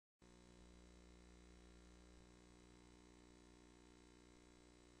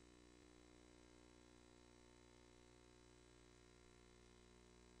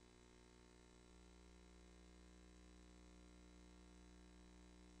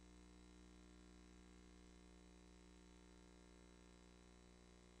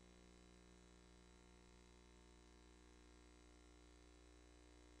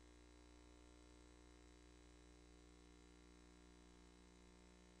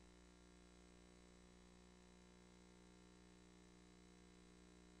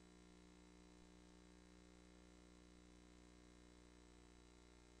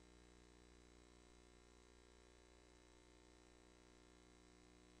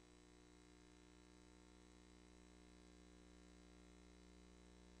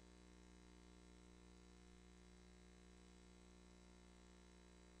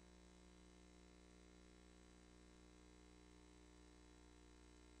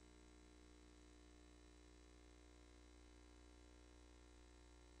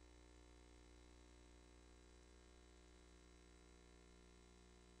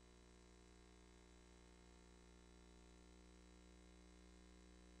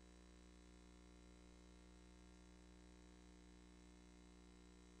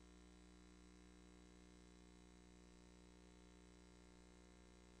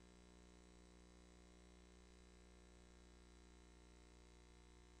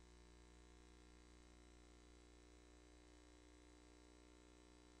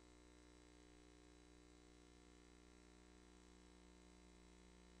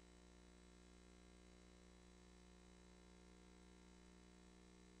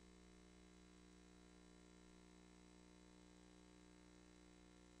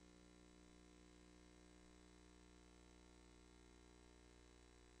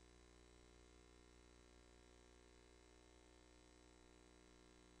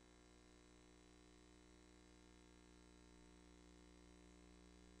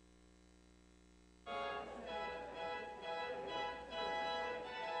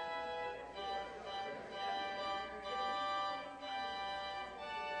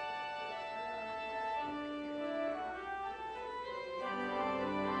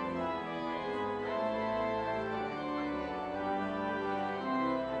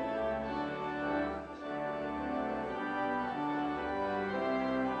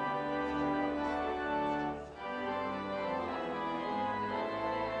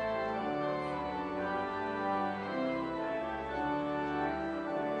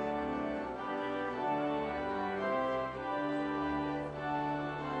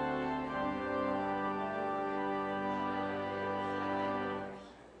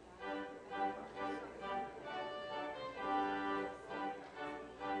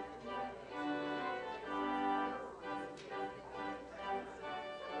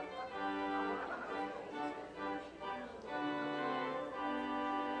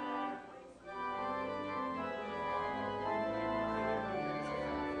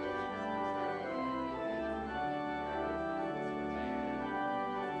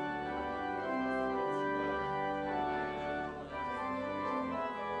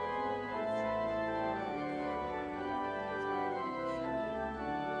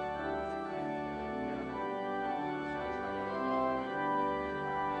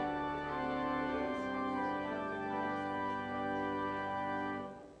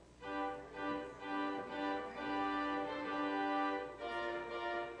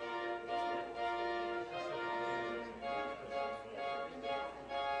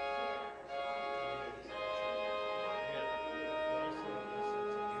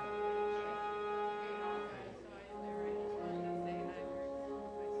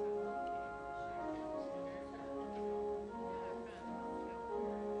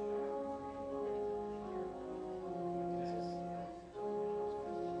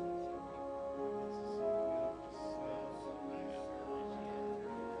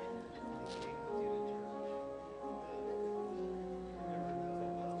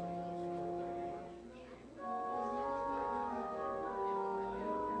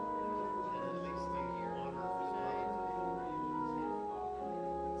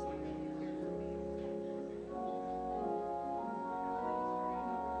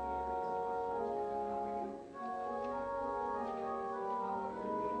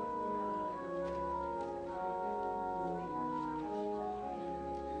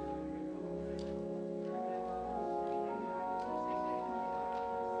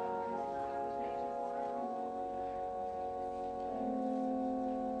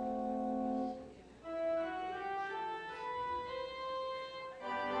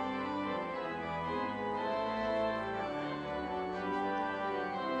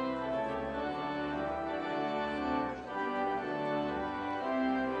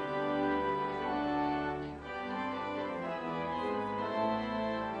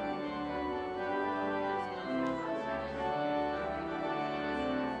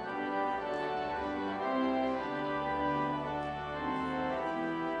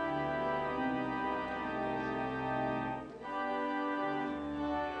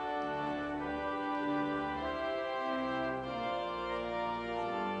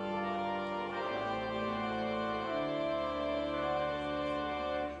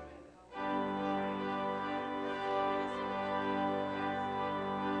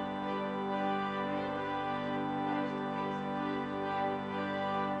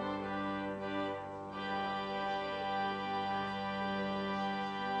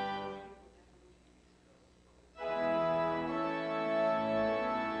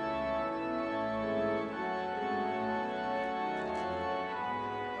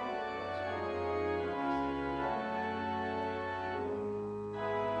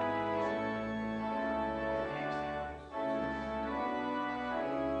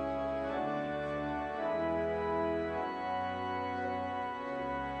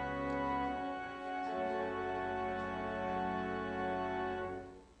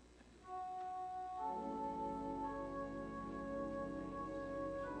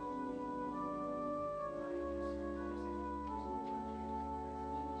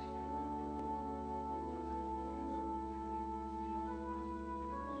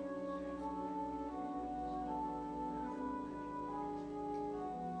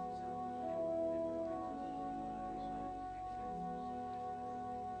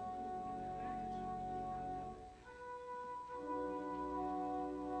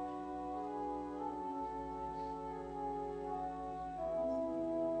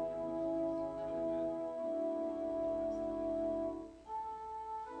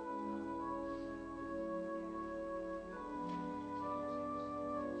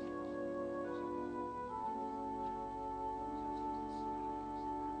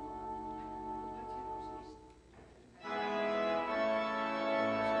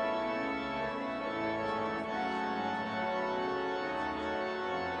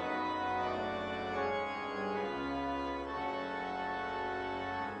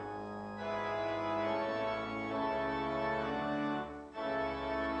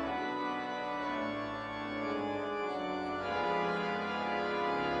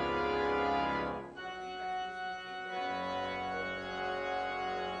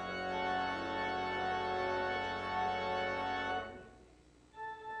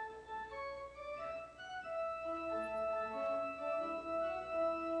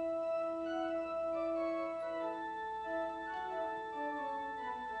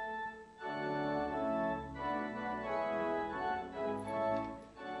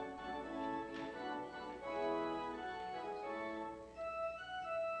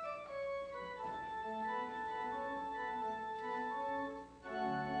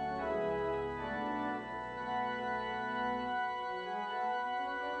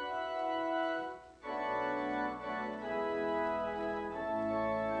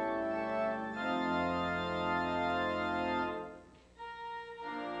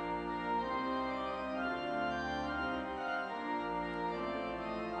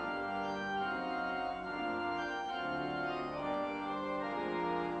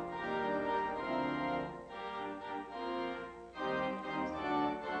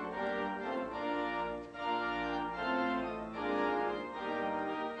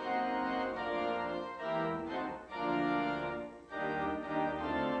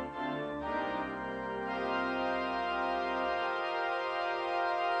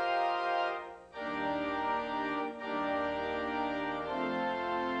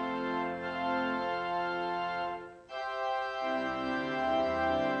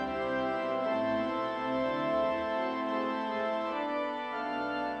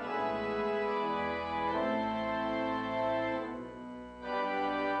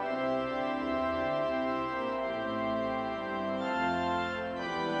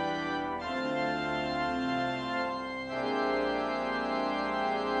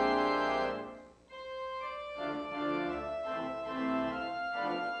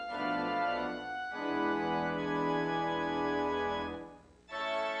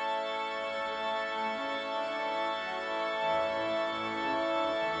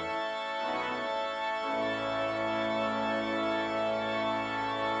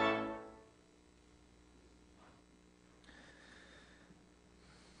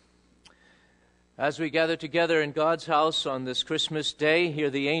As we gather together in God's house on this Christmas day, hear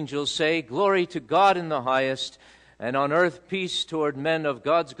the angels say, "Glory to God in the highest, and on earth peace toward men of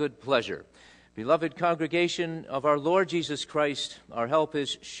God's good pleasure." Beloved congregation of our Lord Jesus Christ, our help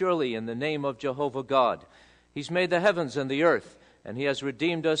is surely in the name of Jehovah God. He's made the heavens and the earth, and he has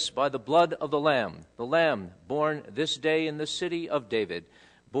redeemed us by the blood of the Lamb born this day in the city of David,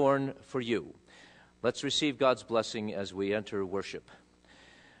 born for you. Let's receive God's blessing as we enter worship.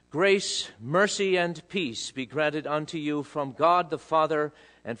 Grace, mercy, and peace be granted unto you from God the Father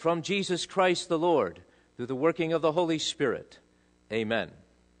and from Jesus Christ the Lord, through the working of the Holy Spirit. Amen.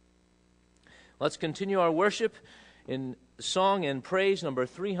 Let's continue our worship in song and praise number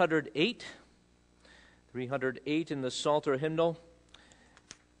 308. 308 in the Psalter hymnal.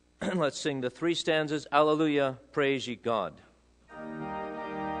 Let's sing the three stanzas, Alleluia, praise ye God.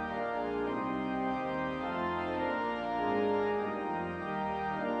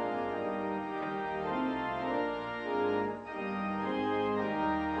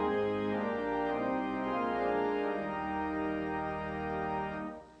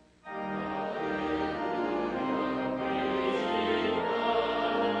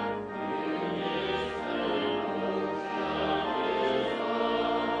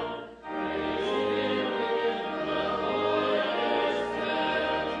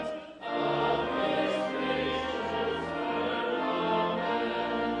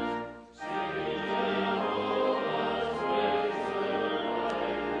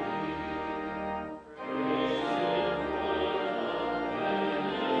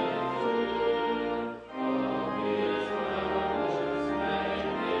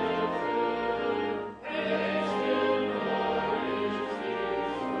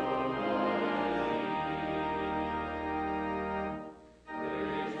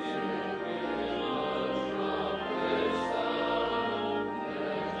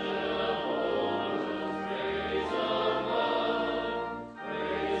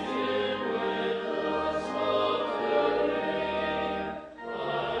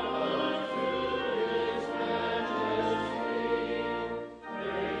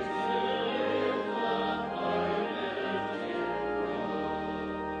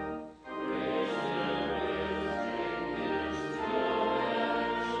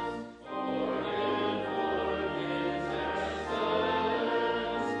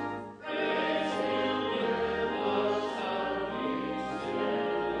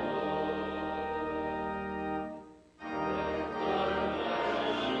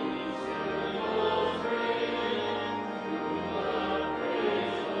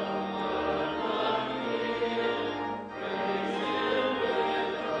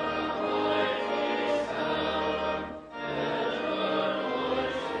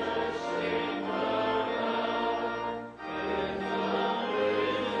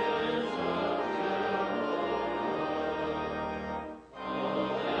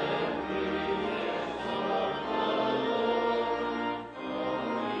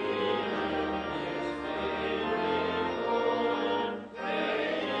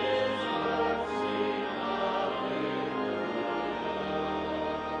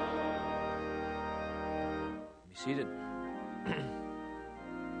 Seated.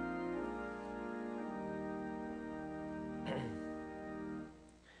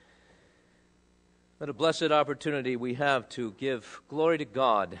 What a blessed opportunity we have to give glory to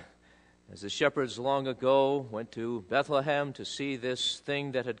God. As the shepherds long ago went to Bethlehem to see this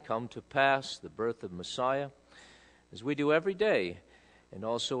thing that had come to pass, the birth of Messiah, as we do every day, and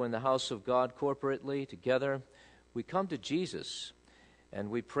also in the house of God corporately together, we come to Jesus. And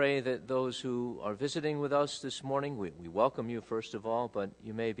we pray that those who are visiting with us this morning, we welcome you first of all, but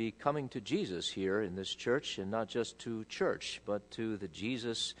you may be coming to Jesus here in this church, and not just to church, but to the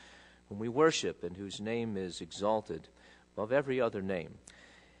Jesus whom we worship and whose name is exalted above every other name.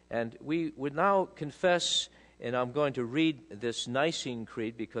 And we would now confess, and I'm going to read this Nicene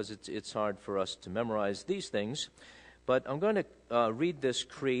Creed because it's hard for us to memorize these things, but I'm going to read this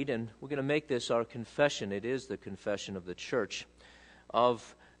creed, and we're going to make this our confession. It is the confession of the church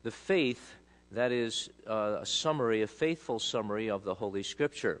of the faith that is a faithful summary of the Holy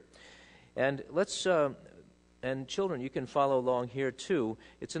Scripture. And let's, and children, you can follow along here too.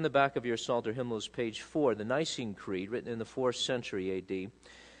 It's in the back of your Psalter hymnals, page 4, the Nicene Creed, written in the 4th century A.D.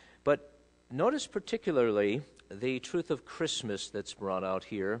 But notice particularly the truth of Christmas that's brought out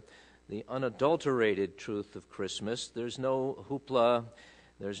here, the unadulterated truth of Christmas. There's no hoopla,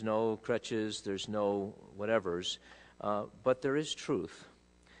 there's no crutches, there's no whatevers. But there is truth,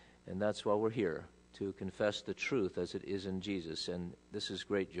 and that's why we're here, to confess the truth as it is in Jesus, and this is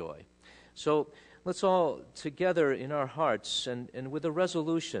great joy. So let's all together in our hearts and with a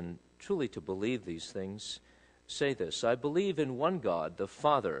resolution truly to believe these things, say this: I believe in one God, the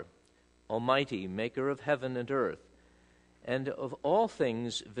Father, Almighty, maker of heaven and earth, and of all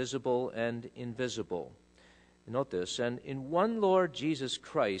things visible and invisible. Note this: and in one Lord Jesus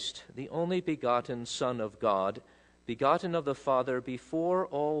Christ, the only begotten Son of God, begotten of the Father before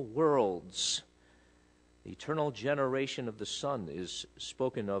all worlds. The eternal generation of the Son is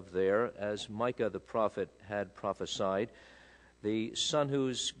spoken of there, as Micah the prophet had prophesied, the Son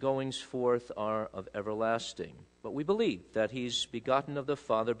whose goings forth are of everlasting. But we believe that he's begotten of the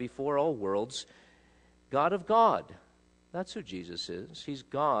Father before all worlds, God of God. That's who Jesus is. He's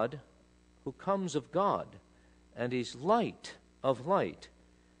God who comes of God, and he's light of light,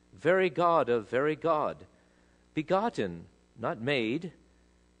 very God of very God, begotten, not made,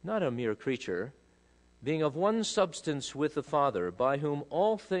 not a mere creature, being of one substance with the Father, by whom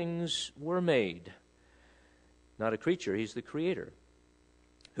all things were made. Not a creature, he's the Creator,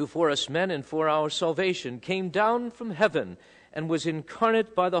 who for us men and for our salvation came down from heaven and was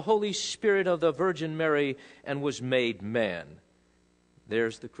incarnate by the Holy Spirit of the Virgin Mary and was made man.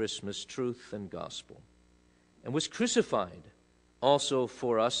 There's the Christmas truth and gospel. And was crucified also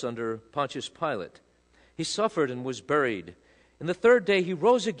for us under Pontius Pilate. He suffered and was buried. And the third day he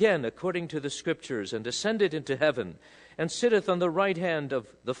rose again according to the Scriptures, and ascended into heaven, and sitteth on the right hand of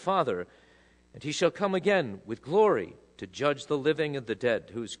the Father. And he shall come again with glory to judge the living and the dead,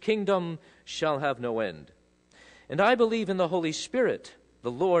 whose kingdom shall have no end. And I believe in the Holy Spirit,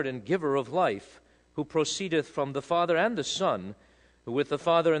 the Lord and giver of life, who proceedeth from the Father and the Son, who with the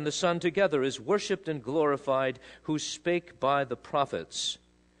Father and the Son together is worshipped and glorified, who spake by the prophets.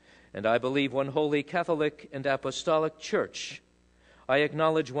 And I believe one holy Catholic and Apostolic Church. I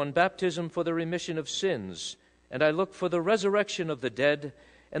acknowledge one baptism for the remission of sins, and I look for the resurrection of the dead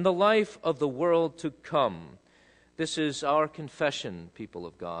and the life of the world to come. This is our confession, people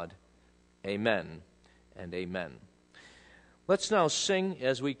of God. Amen and amen. Let's now sing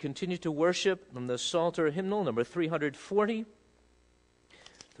as we continue to worship from the Psalter hymnal number 340.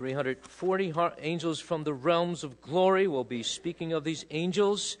 340, Angels from the Realms of Glory. We'll be speaking of these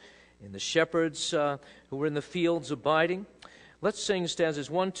angels and the shepherds who were in the fields abiding. Let's sing stanzas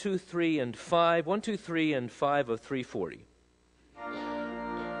 1, 2, 3, and 5. 1, 2, 3, and 5 of 340.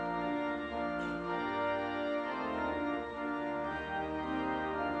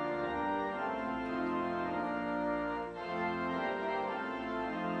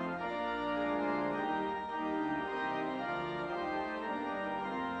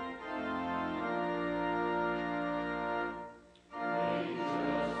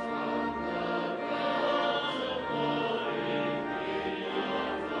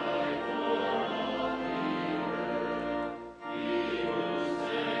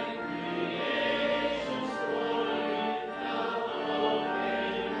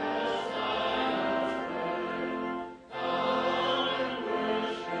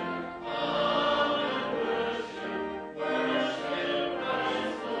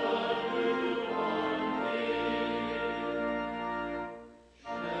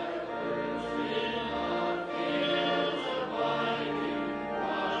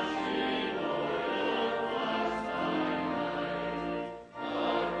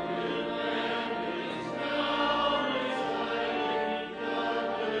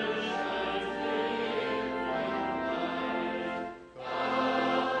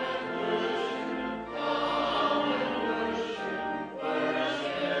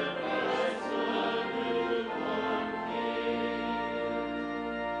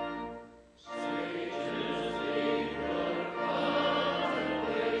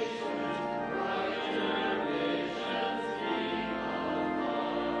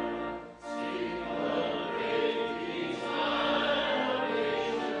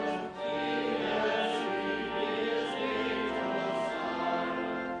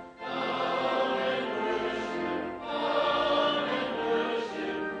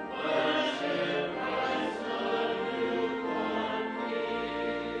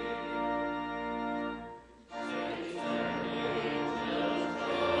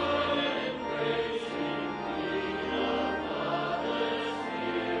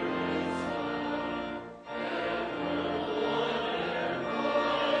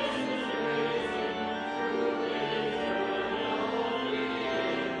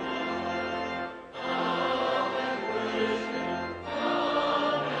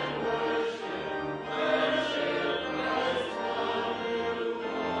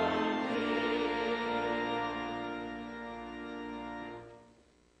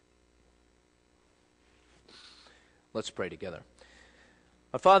 Let's pray together.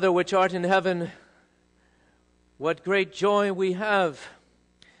 Our Father, which art in heaven, what great joy we have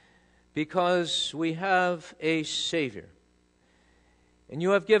because we have a Savior. And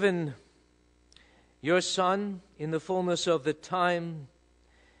you have given your Son in the fullness of the time.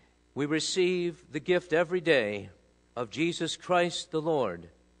 We receive the gift every day of Jesus Christ the Lord.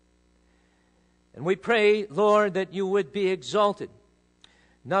 And we pray, Lord, that you would be exalted,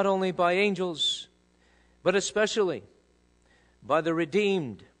 not only by angels, but especially by the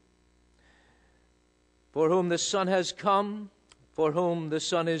redeemed, for whom the Son has come, for whom the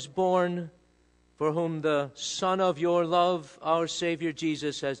Son is born, for whom the Son of your love, our Savior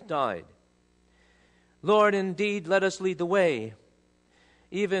Jesus, has died. Lord, indeed, let us lead the way,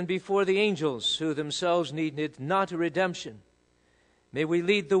 even before the angels, who themselves needed not redemption. May we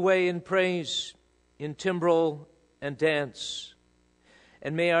lead the way in praise, in timbrel and dance.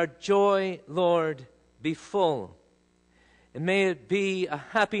 And may our joy, Lord, be full. And may it be a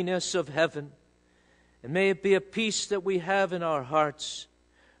happiness of heaven. And may it be a peace that we have in our hearts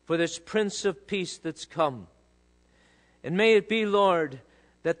for this Prince of Peace that's come. And may it be, Lord,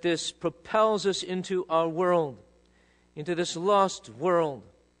 that this propels us into our world, into this lost world,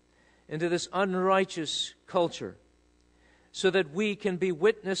 into this unrighteous culture, so that we can be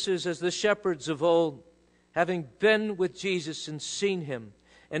witnesses as the shepherds of old, having been with Jesus and seen him,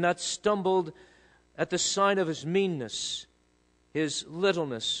 and not stumbled at the sign of his meanness, his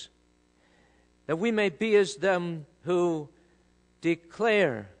littleness, that we may be as them who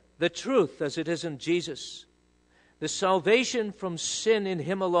declare the truth as it is in Jesus, the salvation from sin in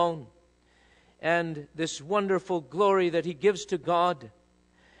him alone, and this wonderful glory that he gives to God,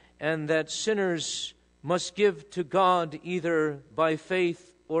 and that sinners must give to God either by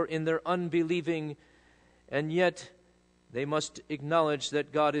faith or in their unbelieving, and yet they must acknowledge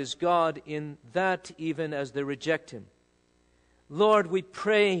that God is God in that even as they reject him. Lord, we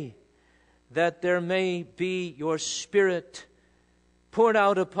pray that there may be your Spirit poured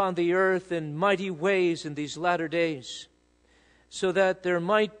out upon the earth in mighty ways in these latter days, so that there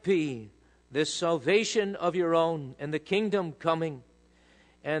might be this salvation of your own and the kingdom coming,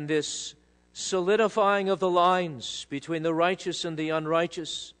 and this solidifying of the lines between the righteous and the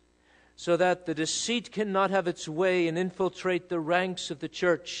unrighteous, so that the deceit cannot have its way and infiltrate the ranks of the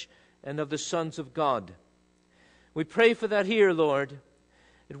church and of the sons of God. We pray for that here, Lord,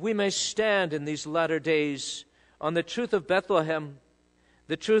 that we may stand in these latter days on the truth of Bethlehem,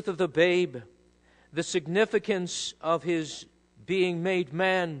 the truth of the babe, the significance of his being made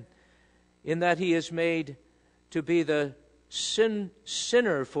man, in that he is made to be the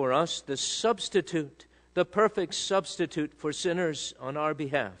sinner for us, the substitute, the perfect substitute for sinners on our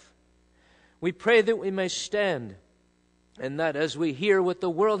behalf. We pray that we may stand, and that as we hear what the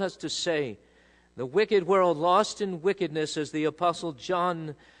world has to say, the wicked world lost in wickedness, as the Apostle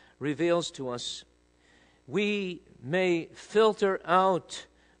John reveals to us, we may filter out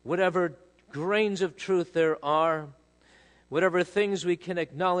whatever grains of truth there are, whatever things we can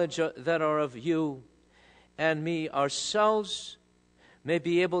acknowledge that are of you, and me ourselves may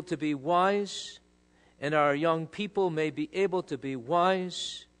be able to be wise, and our young people may be able to be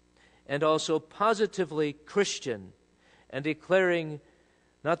wise, and also positively Christian, and declaring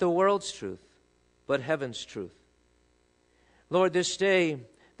not the world's truth, but heaven's truth. Lord, this day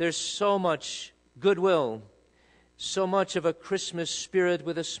there's so much goodwill, so much of a Christmas spirit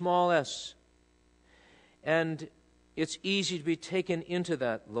with a small s, and it's easy to be taken into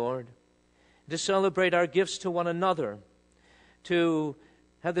that, Lord, to celebrate our gifts to one another, to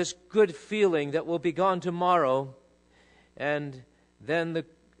have this good feeling that will be gone tomorrow, and then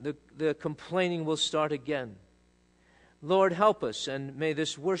the complaining will start again. Lord, help us, and may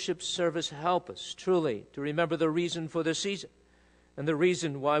this worship service help us truly to remember the reason for the season and the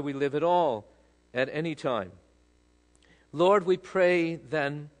reason why we live at all at any time. Lord, we pray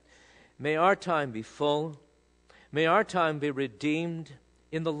then, may our time be full, may our time be redeemed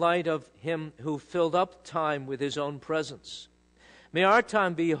in the light of him who filled up time with his own presence. May our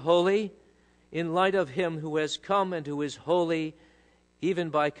time be holy in light of him who has come and who is holy even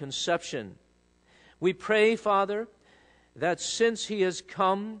by conception. We pray, Father, that since he has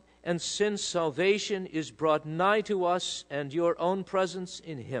come and since salvation is brought nigh to us and your own presence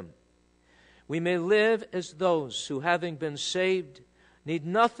in him, we may live as those who, having been saved, need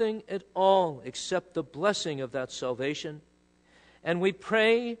nothing at all except the blessing of that salvation. And we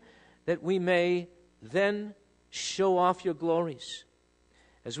pray that we may then show off your glories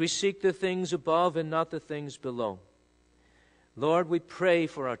as we seek the things above and not the things below. Lord, we pray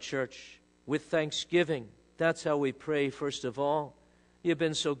for our church with thanksgiving. That's how we pray first of all. You've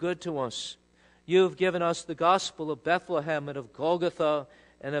been so good to us. You've given us the gospel of Bethlehem and of Golgotha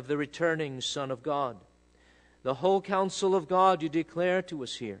and of the returning Son of God. The whole counsel of God you declare to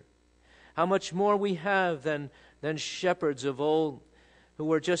us here. how much more we have than shepherds of old who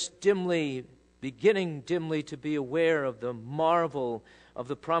were just beginning dimly to be aware of the marvel of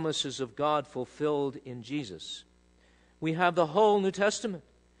the promises of God fulfilled in Jesus. We have the whole New Testament.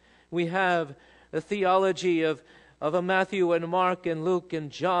 We have the theology of a Matthew and Mark and Luke and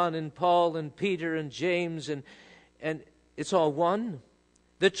John and Paul and Peter and James, and it's all one.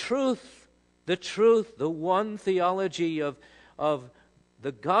 The truth, the one theology of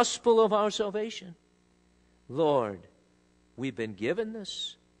the gospel of our salvation. Lord, we've been given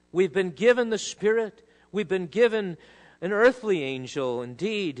this. We've been given the Spirit. We've been given an earthly angel,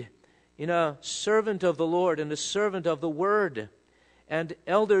 indeed, in a servant of the Lord and a servant of the Word, and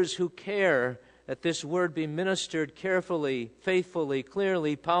elders who care that this Word be ministered carefully, faithfully,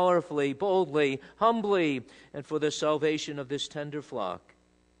 clearly, powerfully, boldly, humbly, and for the salvation of this tender flock.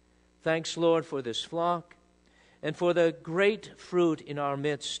 Thanks, Lord, for this flock and for the great fruit in our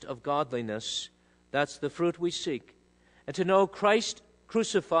midst of godliness. That's the fruit we seek. And to know Christ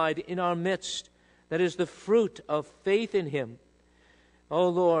crucified in our midst, that is the fruit of faith in Him. Oh,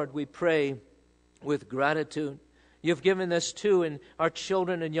 Lord, we pray with gratitude. You've given this too in our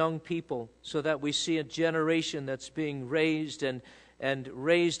children and young people, so that we see a generation that's being raised and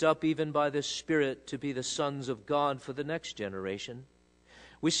raised up even by the Spirit to be the sons of God for the next generation.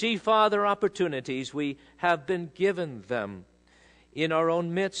 We see, Father, opportunities. We have been given them in our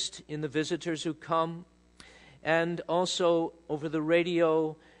own midst, in the visitors who come, and also over the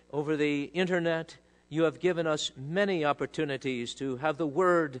radio, over the internet. You have given us many opportunities to have the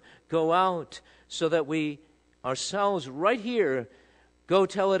Word go out so that we ourselves right here go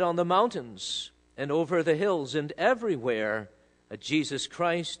tell it on the mountains and over the hills and everywhere that Jesus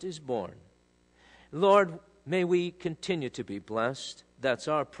Christ is born. Lord, may we continue to be blessed. That's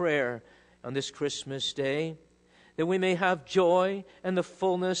our prayer on this Christmas day, that we may have joy and the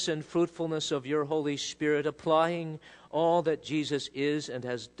fullness and fruitfulness of your Holy Spirit, applying all that Jesus is and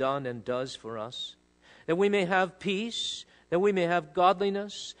has done and does for us, that we may have peace, that we may have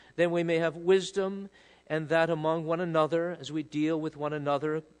godliness, that we may have wisdom, and that among one another as we deal with one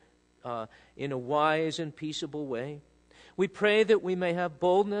another in a wise and peaceable way. We pray that we may have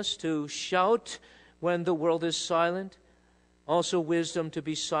boldness to shout when the world is silent, also wisdom to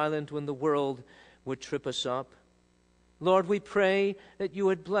be silent when the world would trip us up. Lord, we pray that you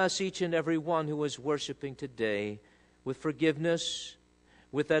would bless each and every one who is worshiping today with forgiveness,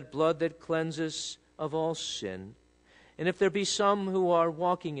 with that blood that cleanses of all sin. And if there be some who are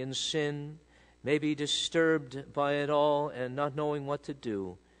walking in sin, may be disturbed by it all and not knowing what to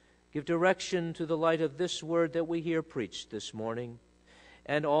do, give direction to the light of this word that we hear preached this morning.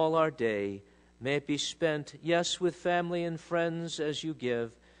 And all our day may it be spent, yes, with family and friends as you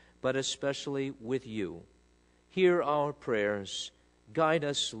give, but especially with you. Hear our prayers. Guide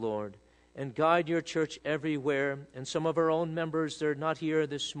us, Lord, and guide your church everywhere. And some of our own members, they're not here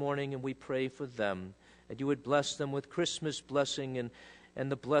this morning, and we pray for them, that you would bless them with Christmas blessing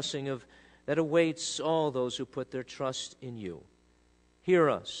and the blessing of that awaits all those who put their trust in you. Hear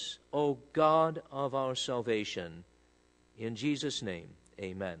us, O God of our salvation. In Jesus' name,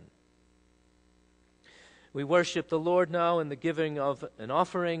 amen. We worship the Lord now in the giving of an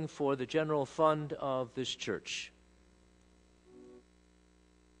offering for the general fund of this church.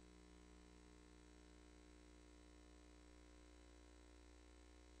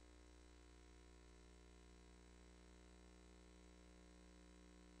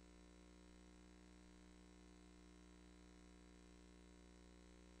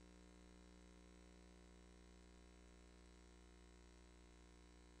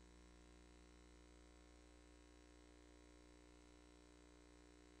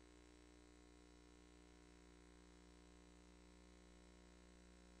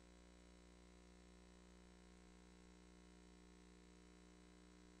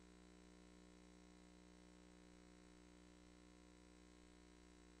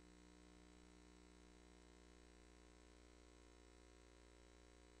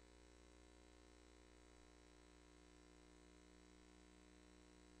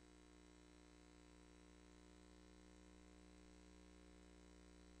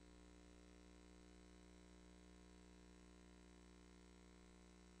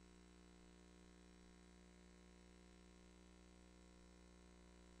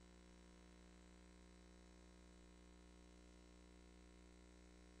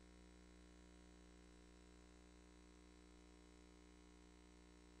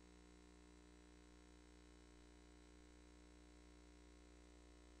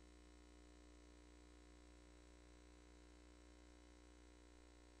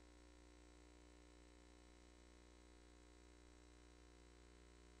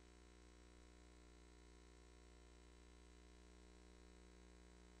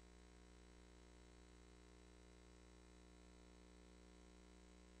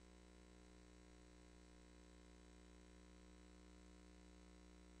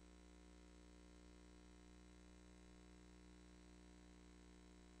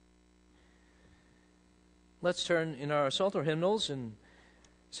 Let's turn in our Psalter hymnals and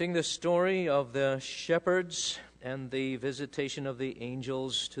sing the story of the shepherds and the visitation of the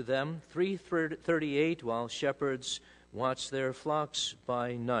angels to them. 338, while shepherds watch their flocks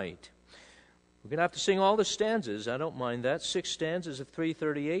by night. We're going to have to sing all the stanzas. I don't mind that. 6 stanzas of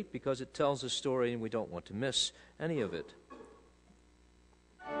 338 because it tells a story and we don't want to miss any of it.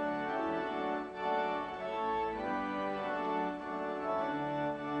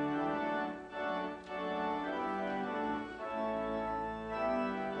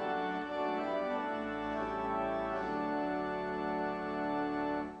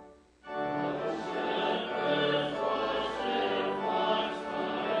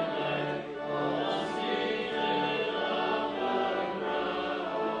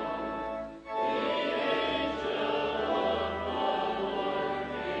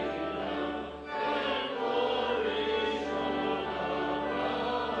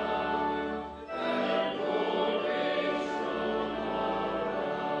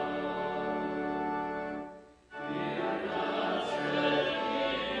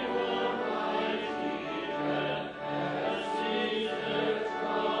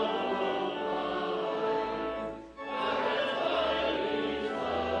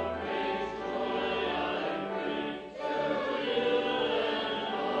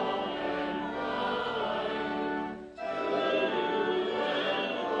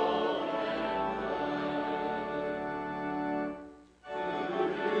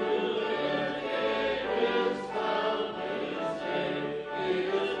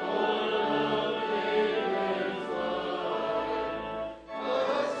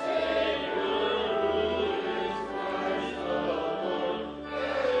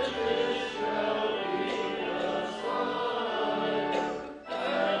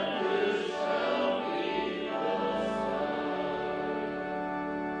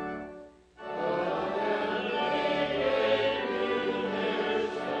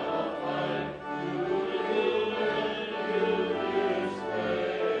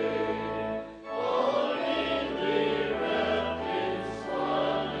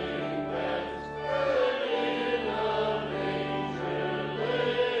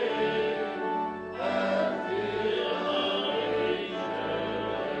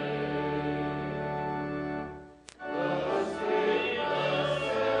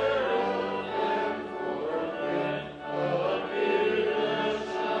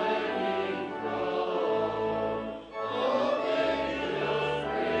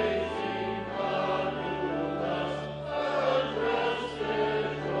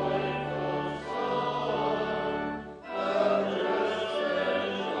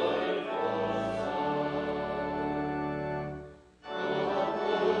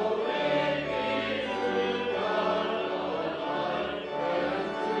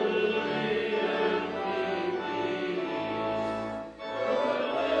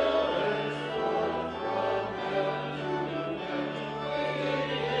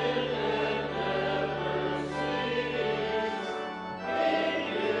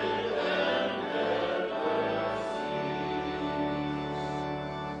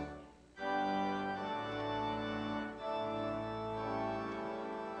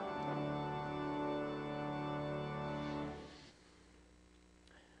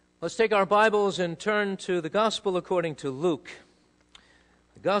 Let's take our Bibles and turn to the Gospel according to Luke.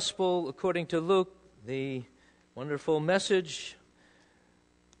 The Gospel according to Luke, the wonderful message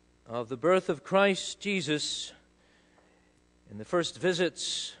of the birth of Christ Jesus and the first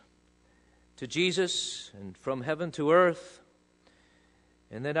visits to Jesus and from heaven to earth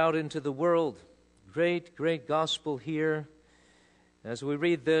and then out into the world. Great, great gospel here. As we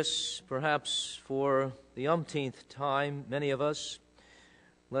read this, perhaps for the umpteenth time, many of us,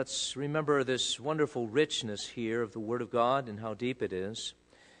 let's remember this wonderful richness here of the Word of God and how deep it is,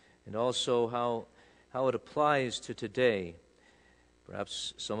 and also how it applies to today.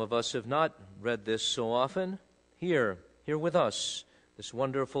 Perhaps some of us have not read this so often. Hear with us this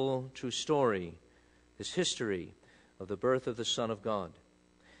wonderful true story, this history of the birth of the Son of God.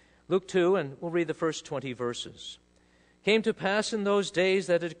 Luke 2, and we'll read the first 20 verses. Came to pass in those days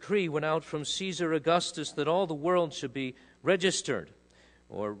that a decree went out from Caesar Augustus that all the world should be registered,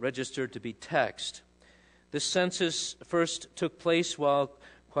 or registered to be taxed. This census first took place while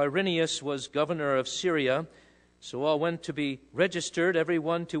Quirinius was governor of Syria, so all went to be registered, every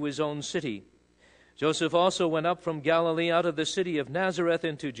one to his own city. Joseph also went up from Galilee out of the city of Nazareth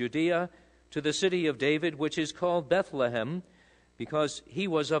into Judea, to the city of David, which is called Bethlehem, because he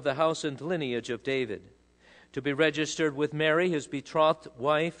was of the house and lineage of David, to be registered with Mary, his betrothed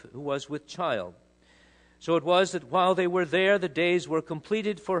wife, who was with child. So it was that while they were there, the days were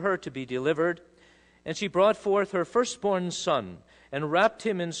completed for her to be delivered, And she brought forth her firstborn son, and wrapped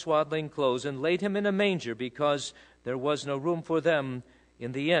him in swaddling clothes, and laid him in a manger, because there was no room for them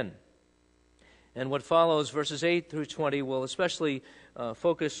in the inn. And what follows, verses 8 through 20, we'll especially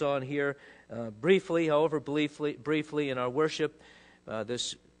focus on here briefly in our worship,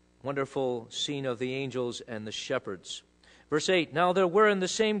 this wonderful scene of the angels and the shepherds. Verse 8, Now there were in the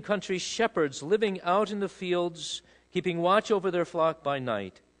same country shepherds living out in the fields, keeping watch over their flock by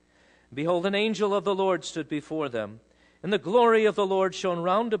night. Behold, an angel of the Lord stood before them, and the glory of the Lord shone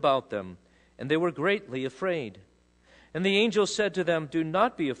round about them, and they were greatly afraid. And the angel said to them, Do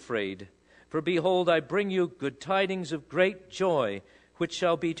not be afraid, for behold, I bring you good tidings of great joy, which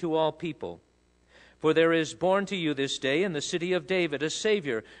shall be to all people. For there is born to you this day in the city of David a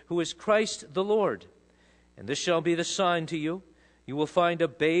Savior, who is Christ the Lord. And this shall be the sign to you. You will find a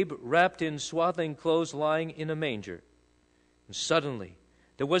babe wrapped in swaddling clothes lying in a manger. And suddenly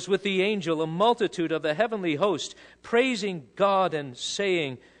there was with the angel a multitude of the heavenly host, praising God and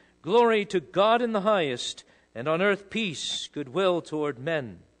saying, Glory to God in the highest, and on earth peace, goodwill toward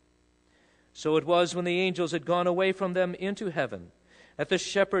men. So it was when the angels had gone away from them into heaven, that the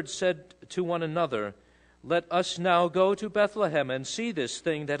shepherds said to one another, Let us now go to Bethlehem and see this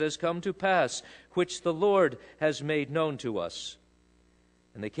thing that has come to pass, which the Lord has made known to us.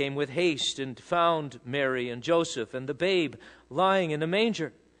 And they came with haste and found Mary and Joseph and the babe lying in a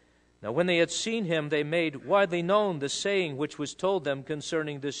manger. Now when they had seen him, they made widely known the saying which was told them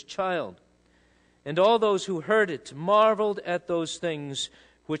concerning this child. And all those who heard it marveled at those things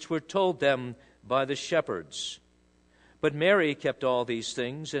which were told them by the shepherds. But Mary kept all these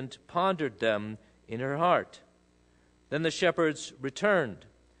things and pondered them in her heart. Then the shepherds returned,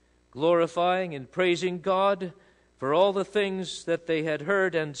 glorifying and praising God for all the things that they had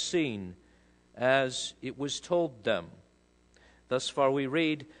heard and seen, as it was told them. Thus far we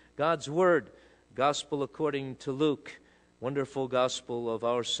read God's Word, Gospel according to Luke, wonderful gospel of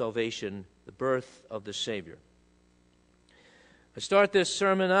our salvation, the birth of the Savior. I start this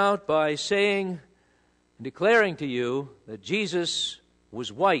sermon out by saying and declaring to you that Jesus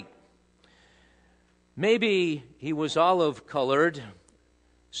was white. Maybe he was olive-colored.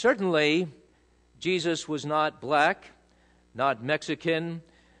 Certainly, Jesus was not black, not Mexican,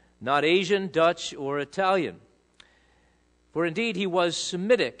 not Asian, Dutch, or Italian. For indeed, he was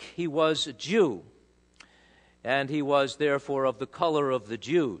Semitic, he was a Jew, and he was therefore of the color of the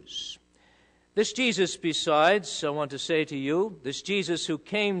Jews. This Jesus, besides, I want to say to you, this Jesus who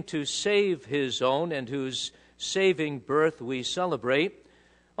came to save his own and whose saving birth we celebrate,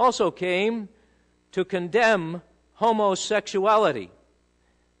 also came to condemn homosexuality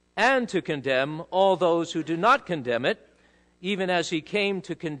and to condemn all those who do not condemn it, even as he came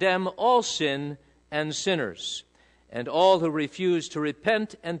to condemn all sin and sinners, and all who refuse to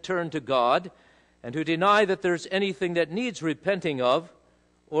repent and turn to God, and who deny that there's anything that needs repenting of,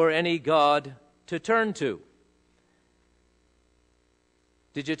 or any God to turn to.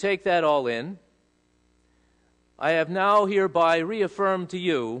 Did you take that all in? I have now hereby reaffirmed to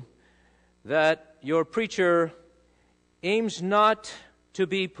you that your preacher aims not to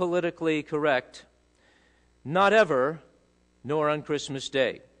be politically correct, not ever, nor on Christmas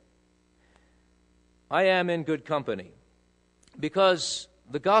Day. I am in good company, because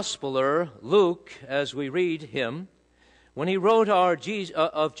the Gospeler, Luke, as we read him, when he wrote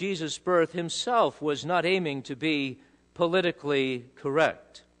of Jesus' birth, himself was not aiming to be politically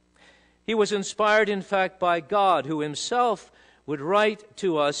correct. He was inspired, in fact, by God, who himself would write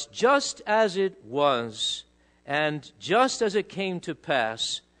to us just as it was and just as it came to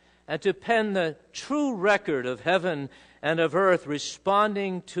pass, and to pen the true record of heaven and of earth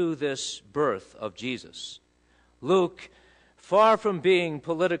responding to this birth of Jesus. Luke, far from being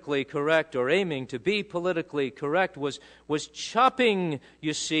politically correct or aiming to be politically correct, was chopping,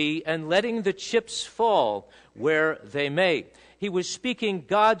 you see, and letting the chips fall where they may. He was speaking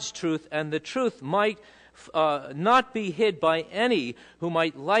God's truth, and the truth might not be hid by any who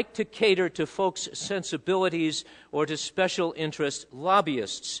might like to cater to folks' sensibilities or to special interest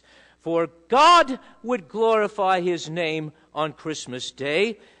lobbyists. For God would glorify his name on Christmas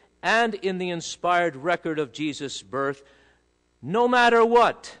Day and in the inspired record of Jesus' birth, no matter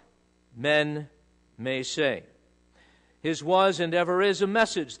what men may say. His was and ever is a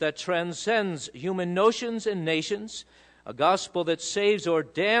message that transcends human notions and nations, a gospel that saves or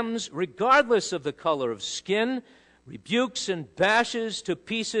damns regardless of the color of skin, rebukes and bashes to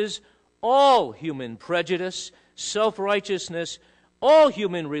pieces all human prejudice, self-righteousness, all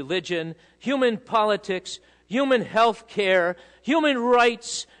human religion, human politics, human health care, human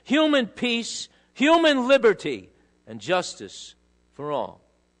rights, human peace, human liberty, and justice for all.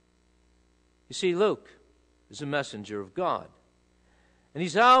 You see, Luke is a messenger of God. And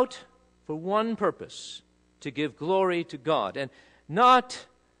he's out for one purpose, to give glory to God. And not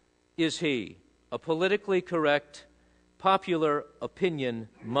is he a politically correct, popular opinion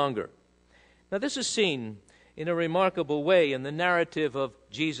monger. Now, this is seen in a remarkable way in the narrative of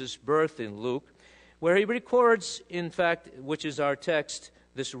Jesus' birth in Luke, where he records, in fact, which is our text,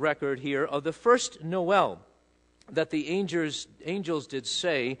 this record here, of the first Noel that the angels did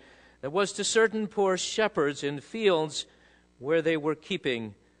say that was to certain poor shepherds in fields where they were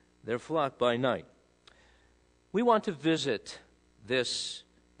keeping their flock by night. We want to visit this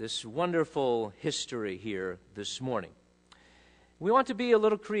wonderful history here this morning. We want to be a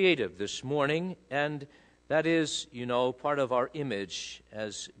little creative this morning, and that is, part of our image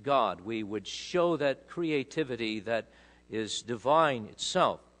as God. We would show that creativity that is divine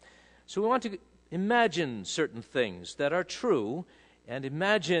itself. So we want to imagine certain things that are true, and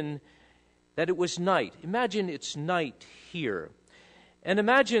imagine that it was night. Imagine it's night here. And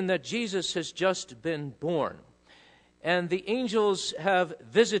imagine that Jesus has just been born. And the angels have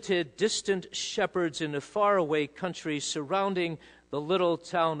visited distant shepherds in a faraway country surrounding the little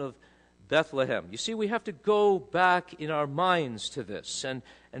town of Bethlehem. You see, we have to go back in our minds to this and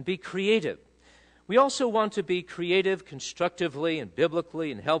be creative. We also want to be creative constructively and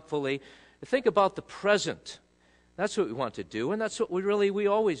biblically and helpfully. Think about the present. That's what we want to do, and that's what we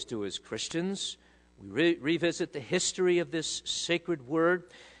always do as Christians. We revisit the history of this sacred word,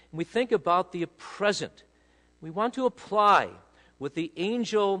 and we think about the present. We want to apply what the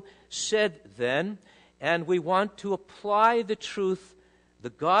angel said then, and we want to apply the truth, the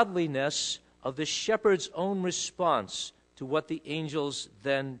godliness of the shepherd's own response to what the angels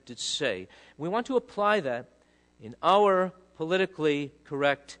then did say. We want to apply that in our politically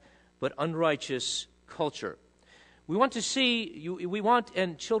correct but unrighteous culture. We want to see, we want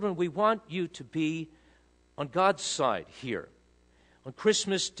you to be on God's side here. On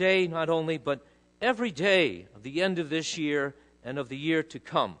Christmas Day, not only, but every day of the end of this year and of the year to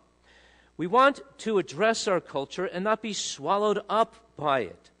come. We want to address our culture and not be swallowed up by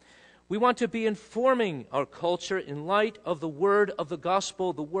it. We want to be informing our culture in light of the word of the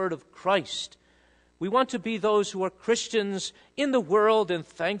gospel, the word of Christ. We want to be those who are Christians in the world and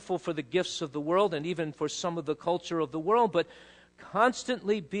thankful for the gifts of the world and even for some of the culture of the world, but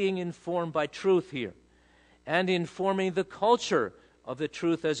constantly being informed by truth here and informing the culture of the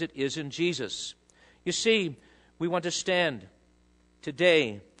truth as it is in Jesus. You see, we want to stand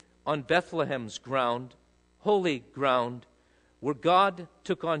today on Bethlehem's ground, holy ground, where God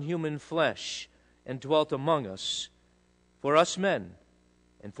took on human flesh and dwelt among us for us men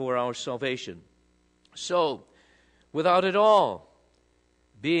and for our salvation. So, without at all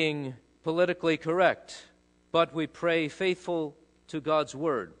being politically correct, but we pray faithful to God's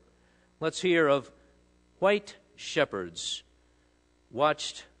word, let's hear of white shepherds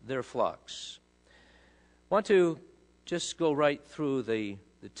watched their flocks. I want to just go right through the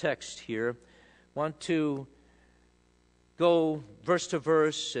text here. Want to go verse to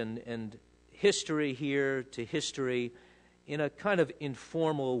verse and history here to history in a kind of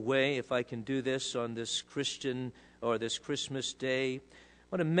informal way, if I can do this on this Christian or this Christmas Day. I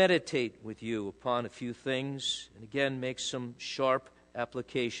want to meditate with you upon a few things and again make some sharp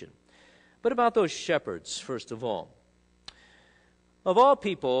application. But about those shepherds, first of all. Of all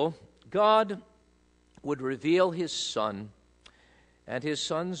people, God would reveal his Son and his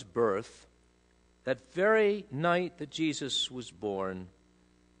Son's birth that very night that Jesus was born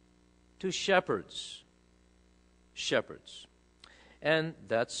to shepherds. Shepherds. And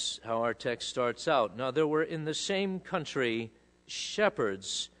that's how our text starts out. Now, there were in the same country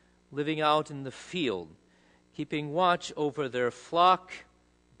shepherds living out in the field, keeping watch over their flock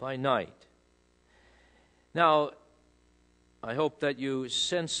by night. Now, I hope that you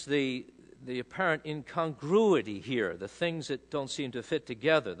sense the apparent incongruity here, the things that don't seem to fit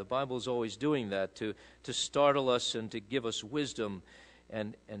together. The Bible is always doing that to startle us and to give us wisdom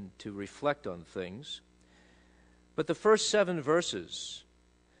and to reflect on things. But the first 7 verses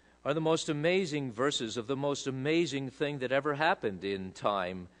are the most amazing verses of the most amazing thing that ever happened in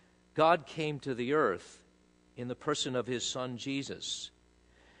time. God came to the earth in the person of his Son Jesus.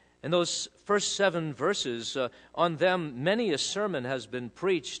 And those first 7 verses, on them many a sermon has been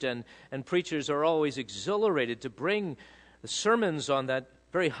preached, and preachers are always exhilarated to bring the sermons on that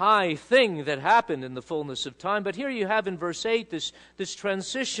very high thing that happened in the fullness of time. But here you have in verse 8 this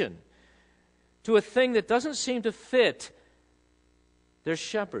transition to a thing that doesn't seem to fit. They're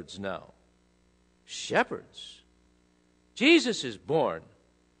shepherds now. Shepherds. Jesus is born.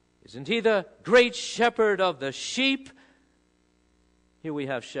 Isn't he the great shepherd of the sheep? Here we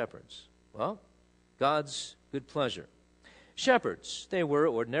have shepherds. Well, God's good pleasure. Shepherds. They were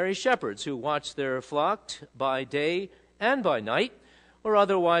ordinary shepherds who watched their flock by day and by night, or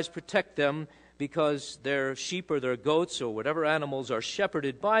otherwise protect them because their sheep or their goats or whatever animals are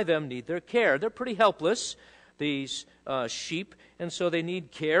shepherded by them need their care. They're pretty helpless, these sheep, and so they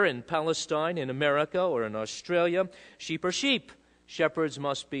need care in Palestine, in America, or in Australia. Sheep are sheep. Shepherds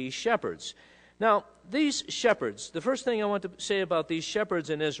must be shepherds. Now, these shepherds, the first thing I want to say about these shepherds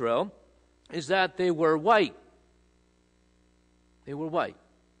in Israel is that they were white. They were white,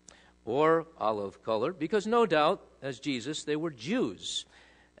 or olive-colored, because no doubt, as Jesus, they were Jews.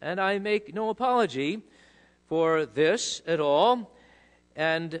 And I make no apology for this at all.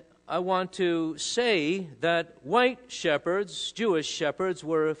 And I want to say that white shepherds, Jewish shepherds,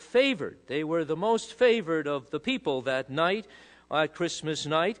 were favored. They were the most favored of the people that night, at Christmas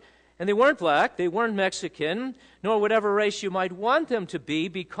night. And they weren't black, they weren't Mexican, nor whatever race you might want them to be,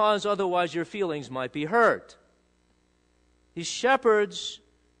 because otherwise your feelings might be hurt. These shepherds,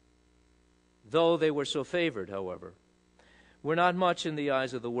 though they were so favored, however, were not much in the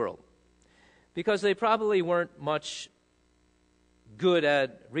eyes of the world, because they probably weren't much good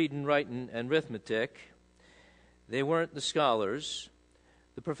at reading, writing, and arithmetic. They weren't the scholars,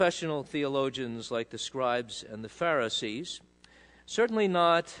 the professional theologians like the scribes and the Pharisees, certainly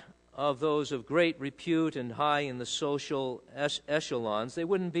not of those of great repute and high in the social echelons. They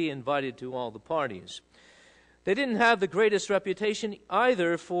wouldn't be invited to all the parties. They didn't have the greatest reputation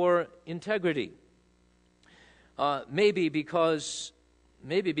either for integrity. Maybe because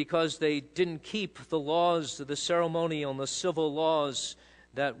they didn't keep the laws, the ceremonial and the civil laws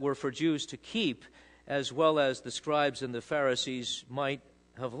that were for Jews to keep, as well as the scribes and the Pharisees might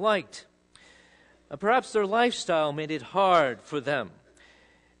have liked. Perhaps their lifestyle made it hard for them.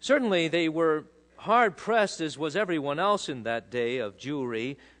 Certainly they were hard-pressed, as was everyone else in that day of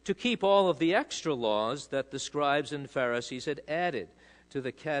Jewry, to keep all of the extra laws that the scribes and Pharisees had added to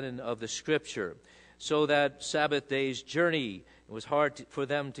the canon of the Scripture, so that Sabbath day's journey was hard for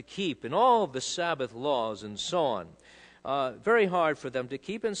them to keep, and all of the Sabbath laws and so on. Very hard for them to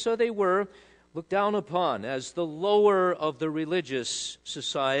keep, and so they were looked down upon as the lower of the religious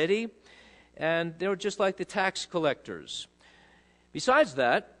society, and they were just like the tax collectors. Besides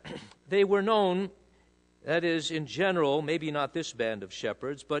that, they were known, that is, in general, maybe not this band of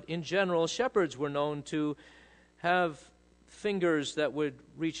shepherds, but in general, shepherds were known to have fingers that would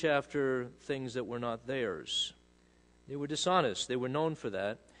reach after things that were not theirs. They were dishonest. They were known for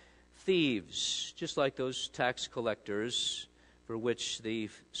that. Thieves, just like those tax collectors for which the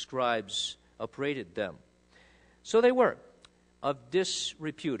scribes upbraided them. So they were of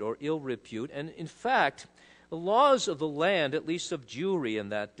disrepute or ill repute, and in fact, the laws of the land, at least of Jewry in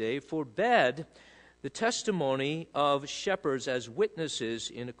that day, forbade the testimony of shepherds as witnesses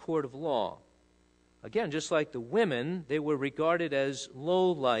in a court of law. Again, just like the women, they were regarded as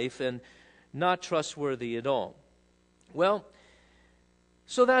low life and not trustworthy at all. Well,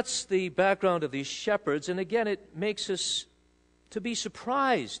 so that's the background of these shepherds, and again, it makes us to be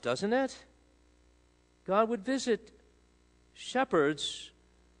surprised, doesn't it? God would visit shepherds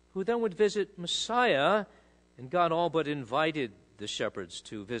who then would visit Messiah, and God all but invited the shepherds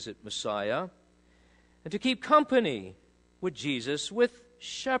to visit Messiah and to keep company with Jesus with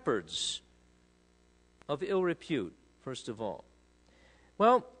shepherds of ill repute, first of all.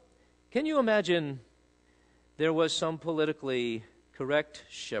 Well, can you imagine there was some politically correct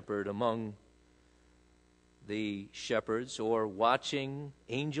shepherd among the shepherds, or watching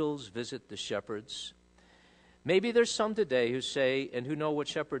angels visit the shepherds? Maybe there's some today who say, and who know what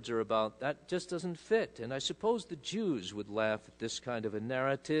shepherds are about, that just doesn't fit. And I suppose the Jews would laugh at this kind of a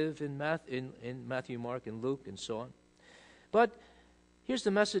narrative in Matthew, Mark, and Luke, and so on. But here's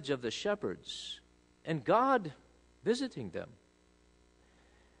the message of the shepherds, and God visiting them.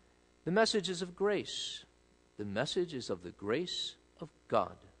 The message is of grace. The message is of the grace of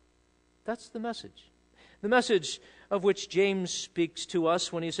God. That's the message. The message of which James speaks to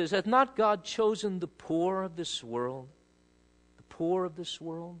us when he says, "Hath not God chosen the poor of this world?" The poor of this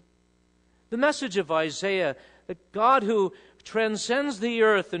world. The message of Isaiah, that God who transcends the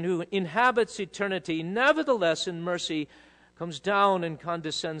earth and who inhabits eternity, nevertheless in mercy comes down and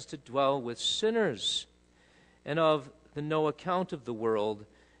condescends to dwell with sinners, and of the no account of the world,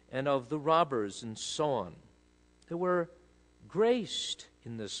 and of the robbers, and so on. They were graced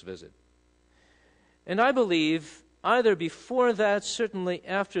in this visit. And I believe either before that, certainly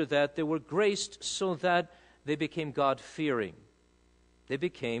after that, they were graced so that they became God-fearing. They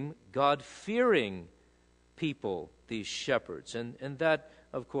became God-fearing people, these shepherds. And that,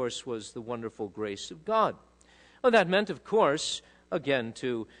 of course, was the wonderful grace of God. Well, that meant, of course, again,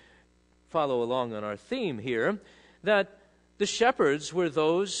 to follow along on our theme here, that the shepherds were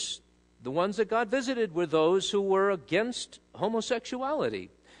those, the ones that God visited were those who were against homosexuality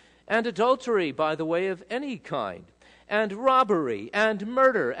and adultery by the way of any kind, and robbery and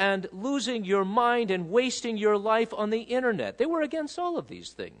murder and losing your mind and wasting your life on the internet. They were against all of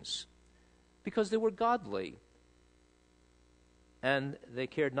these things because they were godly. And they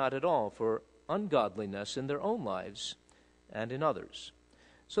cared not at all for ungodliness in their own lives and in others.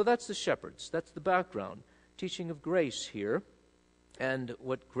 So that's the shepherds. That's the background. Teaching of grace here, and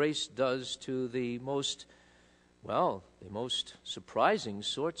what grace does to the most surprising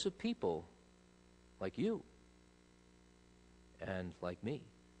sorts of people, like you and like me.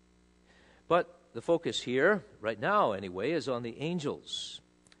 But the focus here, right now anyway, is on the angels.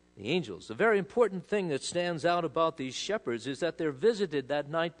 The angels. The very important thing that stands out about these shepherds is that they're visited that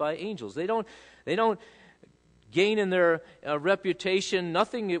night by angels. They don't gain in their reputation.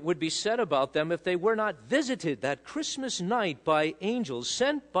 Nothing would be said about them if they were not visited that Christmas night by angels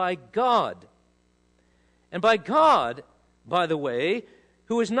sent by God. And by God, by the way,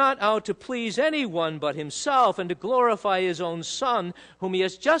 who is not out to please anyone but himself and to glorify his own Son, whom he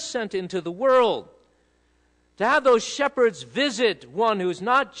has just sent into the world. To have those shepherds visit one who's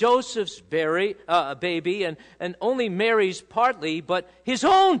not Joseph's baby and only Mary's partly, but his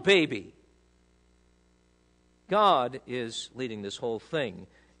own baby. God is leading this whole thing,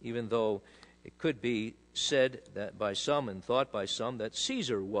 even though it could be said that by some and thought by some that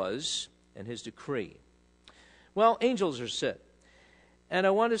Caesar was and his decree. Well, angels are sent. And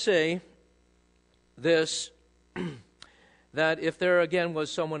I want to say this, that if there again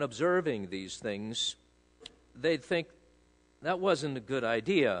was someone observing these things, they'd think that wasn't a good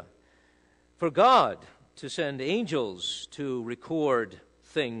idea for God to send angels to record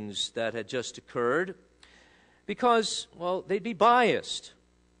things that had just occurred because, well, they'd be biased.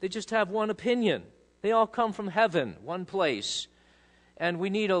 They just have one opinion. They all come from heaven, one place. And we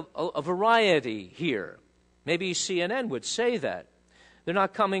need a variety here. Maybe CNN would say that. They're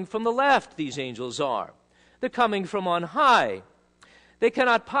not coming from the left, these angels are. They're coming from on high. They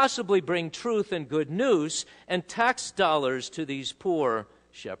cannot possibly bring truth and good news and tax dollars to these poor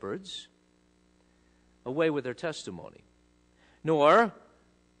shepherds. Away with their testimony. Nor,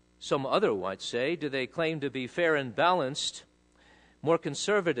 some other might say, do they claim to be fair and balanced, more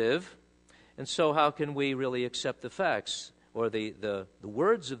conservative, and so how can we really accept the facts or the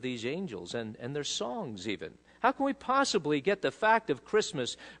words of these angels and their songs even? How can we possibly get the fact of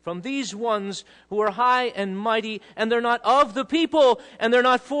Christmas from these ones who are high and mighty, and they're not of the people, and they're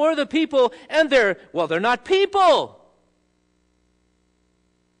not for the people, and they're not people.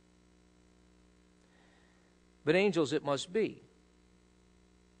 But angels it must be.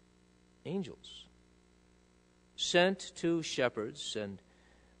 Angels. Sent to shepherds, and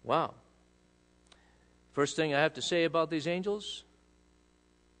wow. First thing I have to say about these angels,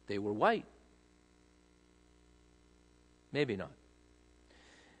 they were white. Maybe not.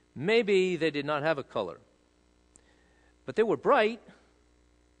 Maybe they did not have a color. But they were bright.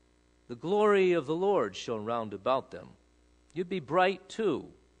 The glory of the Lord shone round about them. You'd be bright too,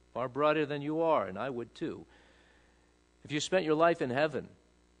 far brighter than you are, and I would too. If you spent your life in heaven,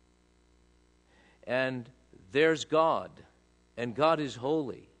 and there's God, and God is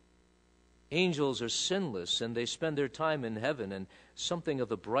holy. Angels are sinless, and they spend their time in heaven, and something of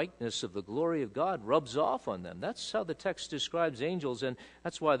the brightness of the glory of God rubs off on them. That's how the text describes angels, and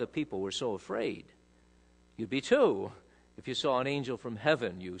that's why the people were so afraid. You'd be too if you saw an angel from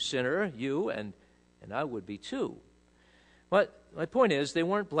heaven, you sinner, you, and I would be too. But my point is, they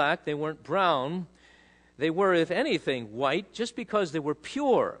weren't black, they weren't brown. They were, if anything, white, just because they were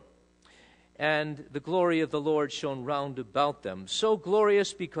pure. And the glory of the Lord shone round about them. So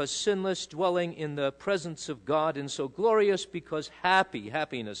glorious because sinless, dwelling in the presence of God, and so glorious because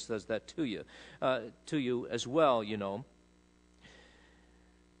happiness does that to you as well, you know.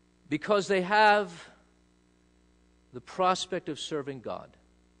 Because they have the prospect of serving God.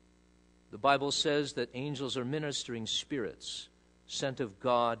 The Bible says that angels are ministering spirits sent of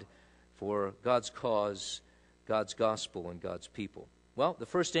God for God's cause, God's gospel, and God's people. Well, the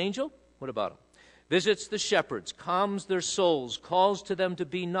first angel, what about him? Visits the shepherds, calms their souls, calls to them to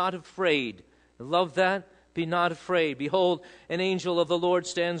be not afraid. I love that. Be not afraid. Behold, an angel of the Lord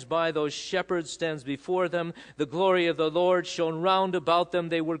stands by those shepherds, stands before them. The glory of the Lord shone round about them.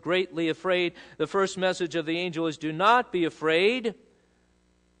 They were greatly afraid. The first message of the angel is, do not be afraid.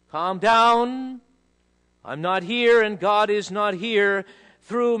 Calm down. I'm not here, and God is not here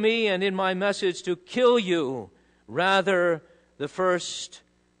through me and in my message to kill you. Rather, the first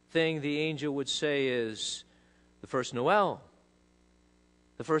thing the angel would say is the first Noel,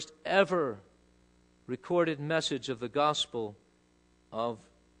 the first ever recorded message of the gospel of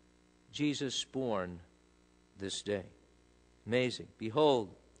Jesus born this day. Amazing.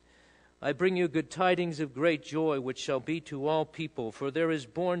 Behold, I bring you good tidings of great joy, which shall be to all people. For there is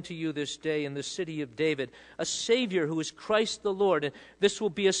born to you this day in the city of David a Savior who is Christ the Lord. And this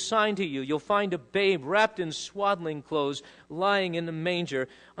will be a sign to you. You'll find a babe wrapped in swaddling clothes, lying in a manger.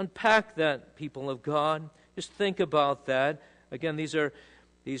 Unpack that, people of God. Just think about that. Again,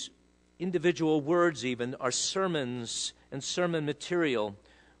 these individual words even are sermons and sermon material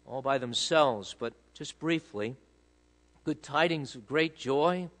all by themselves. But just briefly, good tidings of great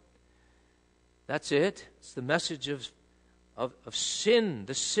joy. That's it. It's the message of sin,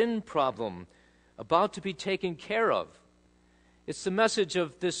 the sin problem about to be taken care of. It's the message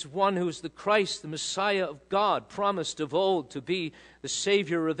of this one who's the Christ, the Messiah of God, promised of old to be the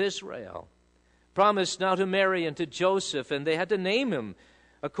Savior of Israel. Promised now to Mary and to Joseph, and they had to name him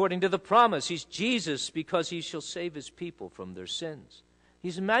according to the promise. He's Jesus because he shall save his people from their sins.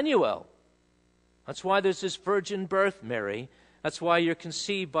 He's Emmanuel. That's why there's this virgin birth, Mary. That's why you're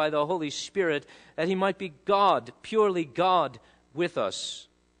conceived by the Holy Spirit, that he might be God, purely God with us,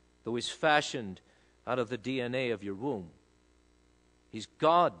 though he's fashioned out of the DNA of your womb. He's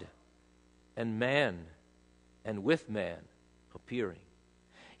God and man, and with man appearing.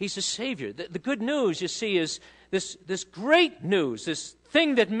 He's a Savior. The good news, you see, is this great news, this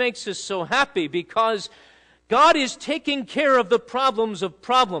thing that makes us so happy, because God is taking care of the problems of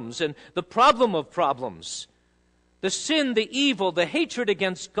problems and the problem of problems. The sin, the evil, the hatred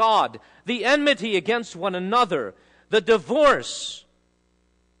against God, the enmity against one another, the divorce,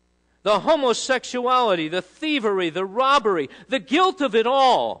 the homosexuality, the thievery, the robbery, the guilt of it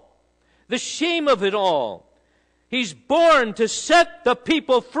all, the shame of it all. He's born to set the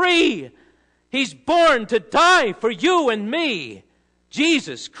people free. He's born to die for you and me.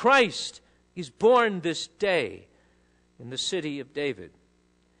 Jesus Christ is born this day in the city of David.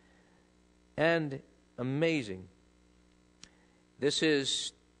 And amazing. This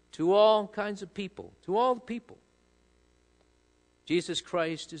is to all kinds of people, to all the people. Jesus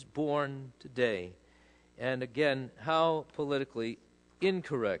Christ is born today. And again, how politically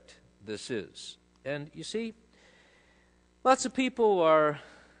incorrect this is. And you see, lots of people are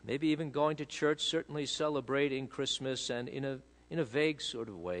maybe even going to church, certainly celebrating Christmas, and in a vague sort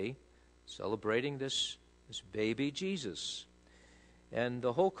of way, celebrating this baby Jesus. And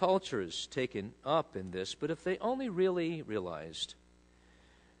the whole culture is taken up in this. But if they only really realized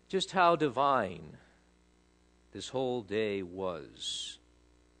just how divine this whole day was,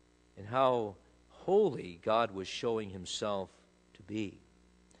 and how holy God was showing himself to be.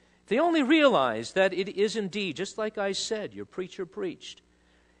 If they only realized that it is indeed, just like I said, your preacher preached,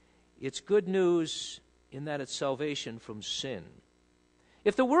 it's good news in that it's salvation from sin.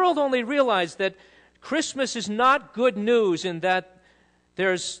 If the world only realized that Christmas is not good news in that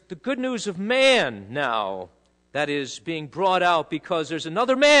there's the good news of man now that is being brought out because there's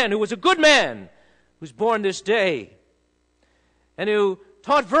another man who was a good man who's born this day and who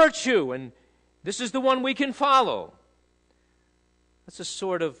taught virtue, and this is the one we can follow. That's a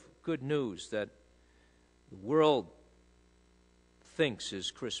sort of good news that the world thinks is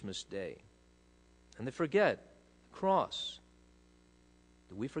Christmas Day. And they forget the cross.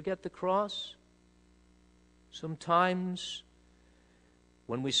 Do we forget the cross? Sometimes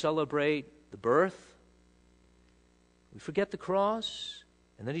when we celebrate the birth, we forget the cross,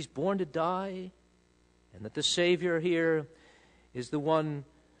 and that he's born to die, and that the Savior here is the one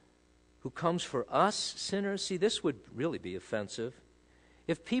who comes for us sinners. See, this would really be offensive.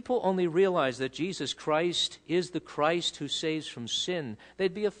 If people only realized that Jesus Christ is the Christ who saves from sin,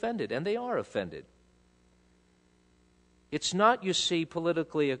 they'd be offended, and they are offended. It's not, you see,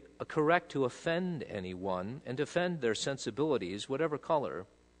 politically correct to offend anyone and defend their sensibilities, whatever color.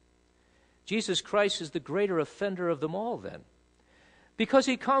 Jesus Christ is the greater offender of them all then. Because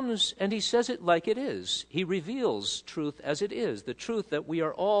he comes and he says it like it is. He reveals truth as it is. The truth that we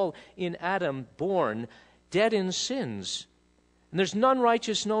are all in Adam born, dead in sins. And there's none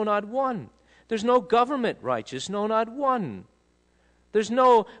righteous, no, not one. There's no government righteous, no, not one. There's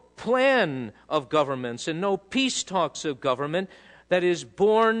no plan of governments and no peace talks of government that is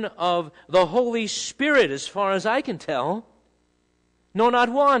born of the Holy Spirit, as far as I can tell. No, not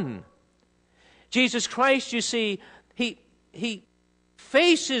one. Jesus Christ, you see, he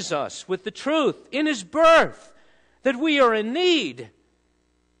faces us with the truth in his birth that we are in need.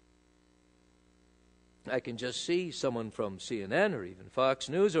 I can just see someone from CNN or even Fox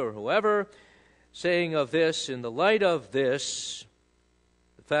News or whoever saying of this, in the light of this,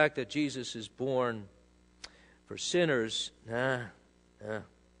 the fact that Jesus is born for sinners,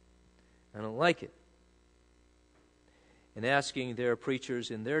 I don't like it. And asking their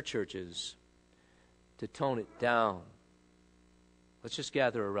preachers in their churches to tone it down. Let's just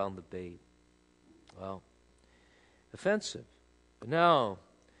gather around the babe. Well, offensive. But now,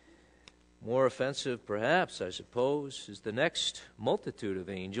 more offensive perhaps, I suppose, is the next multitude of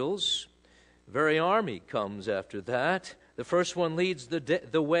angels. The very army comes after that. The first one leads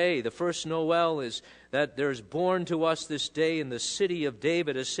the way. The first Noel is that there's born to us this day in the city of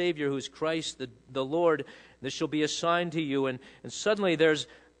David a Savior who's Christ the Lord. This shall be a sign to you. And suddenly there's,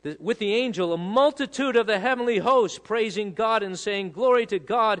 with the angel, a multitude of the heavenly host praising God and saying, "Glory to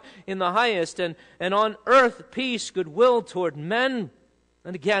God in the highest, and on earth peace, goodwill toward men."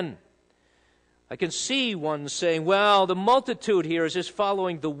 And again, I can see one saying, well, the multitude here is just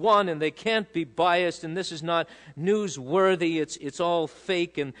following the one, and they can't be biased, and this is not newsworthy. It's all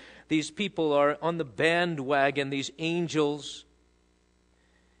fake, and these people are on the bandwagon, these angels.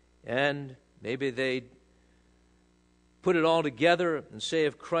 And maybe they put it all together and say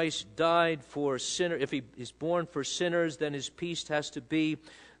if Christ died for sinners, if he is born for sinners, then his peace has to be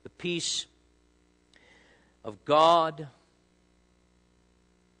the peace of God,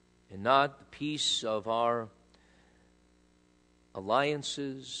 and not the peace of our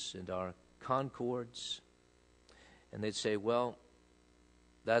alliances and our concords. And they'd say, well,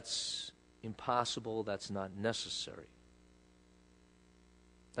 that's impossible, that's not necessary.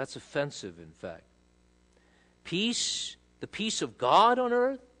 That's offensive, in fact. Peace, the peace of God on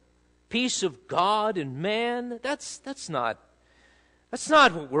earth, peace of God and man, that's not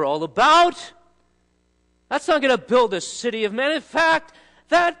what we're all about. That's not going to build a city of men. In fact,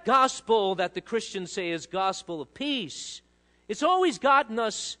 that gospel that the Christians say is gospel of peace, it's always gotten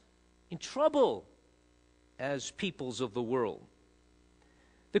us in trouble as peoples of the world.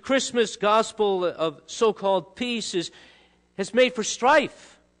 The Christmas gospel of so-called peace has made for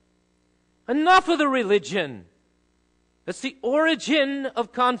strife. Enough of the religion. That's the origin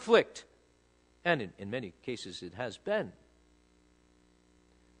of conflict. And in many cases it has been.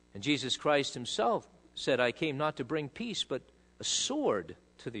 And Jesus Christ himself said, "I came not to bring peace, but a sword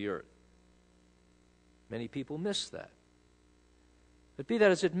to the earth." Many people miss that. But be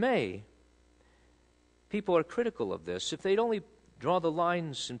that as it may, people are critical of this. If they'd only draw the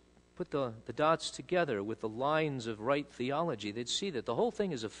lines and put the dots together with the lines of right theology, they'd see that the whole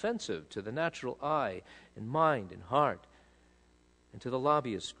thing is offensive to the natural eye and mind and heart and to the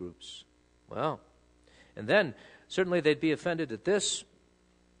lobbyist groups. Well, and then certainly they'd be offended at this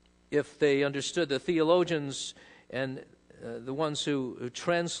if they understood the theologians and the ones who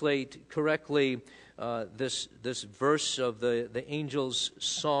translate correctly this verse of the angel's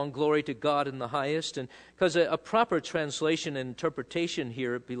song, "Glory to God in the highest." And because a proper translation and interpretation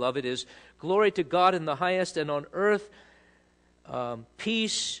here, beloved, is "Glory to God in the highest, and on earth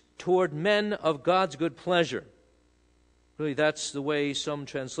peace toward men of God's good pleasure." Really, that's the way some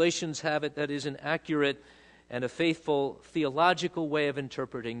translations have it. That is an accurate and a faithful theological way of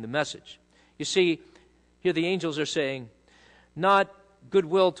interpreting the message. You see, here the angels are saying, not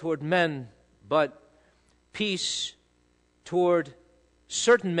goodwill toward men, but peace toward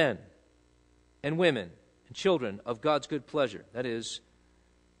certain men and women and children of God's good pleasure. That is,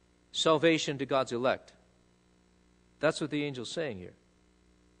 salvation to God's elect. That's what the angel's saying here.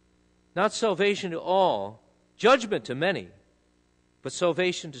 Not salvation to all, judgment to many, but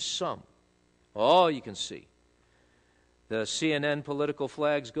salvation to some. Oh, you can see. The CNN political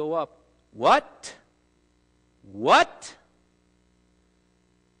flags go up. What? What?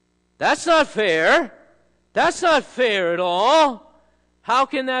 That's not fair. That's not fair at all. How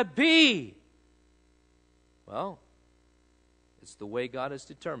can that be? Well, it's the way God has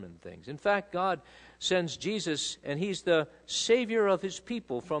determined things. In fact, God sends Jesus, and he's the Savior of his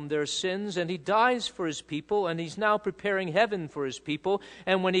people from their sins, and he dies for his people, and he's now preparing heaven for his people.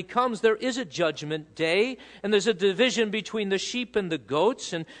 And when he comes, there is a judgment day, and there's a division between the sheep and the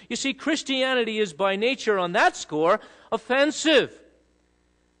goats. And you see, Christianity is by nature, on that score, offensive.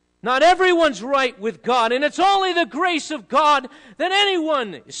 Not everyone's right with God, and it's only the grace of God that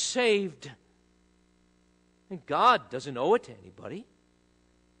anyone is saved. And God doesn't owe it to anybody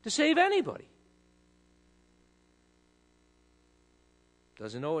to save anybody.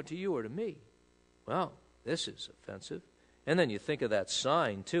 Doesn't owe it to you or to me. Well, this is offensive. And then you think of that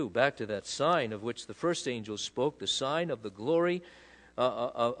sign, too. Back to that sign of which the first angel spoke, the sign of the glory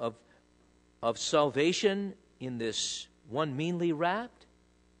of salvation in this one meanly wrapped.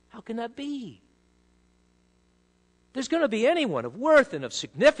 How can that be? There's going to be anyone of worth and of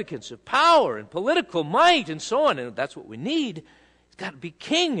significance, of power and political might and so on, and that's what we need. It's got to be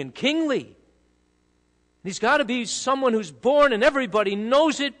king and kingly. He's got to be someone who's born and everybody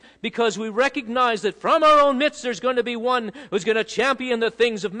knows it because we recognize that from our own midst there's going to be one who's going to champion the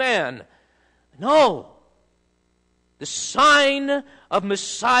things of man. No. The sign of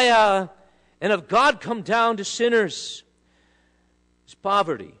Messiah and of God come down to sinners is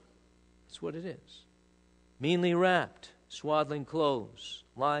poverty. That's what it is. Meanly wrapped, swaddling clothes,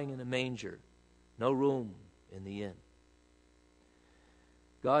 lying in a manger, no room in the inn.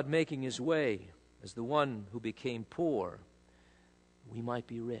 God making his way as the one who became poor, we might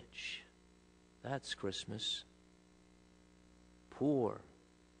be rich. That's Christmas. Poor,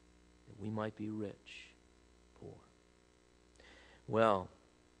 that we might be rich. Poor. Well,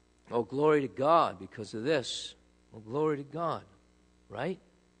 oh, glory to God because of this. Oh, glory to God, right?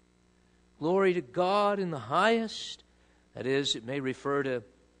 Glory to God in the highest. That is, it may refer to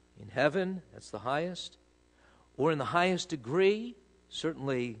in heaven, that's the highest, or in the highest degree.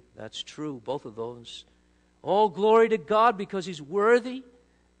 Certainly, that's true, both of those. Oh, glory to God because he's worthy.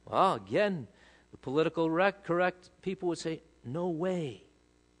 Well, again, the political correct people would say, no way,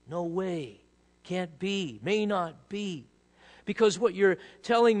 can't be, may not be. Because what you're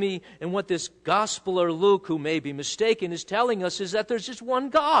telling me and what this Gospeler Luke, who may be mistaken, is telling us is that there's just one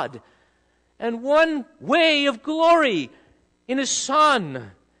God and one way of glory in his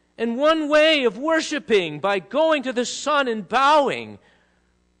Son. And one way of worshiping by going to the Son and bowing,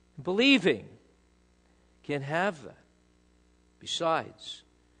 believing. Can't have that. Besides,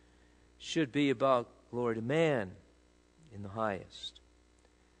 should be about glory to man in the highest.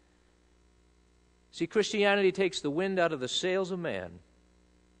 See, Christianity takes the wind out of the sails of man.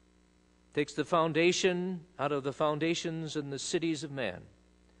 Takes the foundation out of the foundations and the cities of man.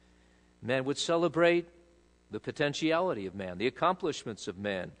 Man would celebrate the potentiality of man, the accomplishments of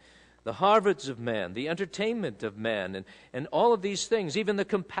man, the harvests of man, the entertainment of man, and all of these things, even the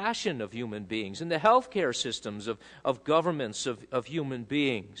compassion of human beings, and the healthcare systems of governments of human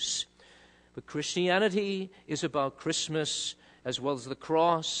beings. But Christianity is about Christmas as well as the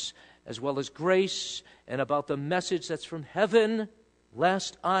cross, as well as grace, and about the message that's from heaven,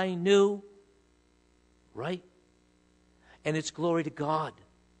 lest I knew. Right? And it's glory to God.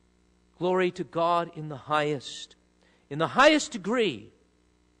 Glory to God in the highest degree,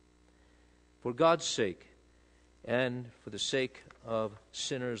 for God's sake and for the sake of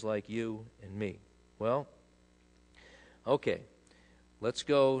sinners like you and me. Well, okay, let's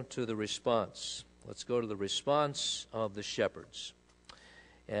go to the response. Let's go to the response of the shepherds.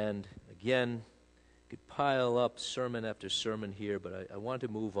 And again, I could pile up sermon after sermon here, but I want to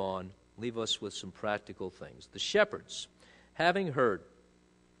move on, leave us with some practical things. The shepherds, having heard,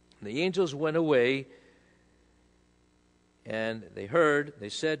 the angels went away, and they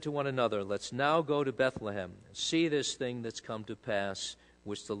said to one another, let's now go to Bethlehem and see this thing that's come to pass,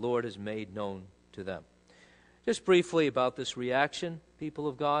 which the Lord has made known to them. Just briefly about this reaction, people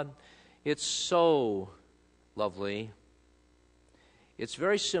of God. It's so lovely. It's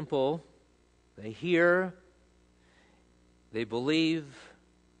very simple. They hear, they believe,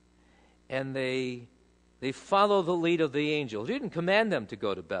 and they follow the lead of the angel. He didn't command them to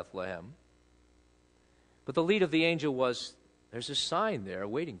go to Bethlehem. But the lead of the angel was, there's a sign there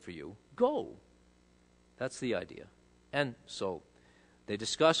waiting for you. Go. That's the idea. And so they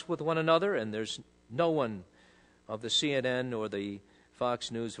discuss with one another, and there's no one of the CNN or the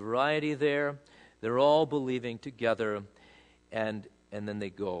Fox News variety there. They're all believing together, and then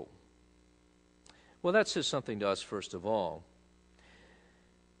they go. Well, that says something to us, first of all.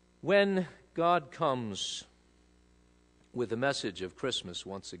 When God comes with the message of Christmas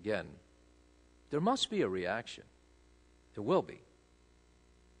once again, there must be a reaction. There will be.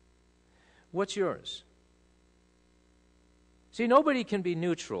 What's yours? See, nobody can be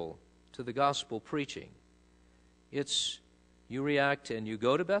neutral to the gospel preaching. It's you react and you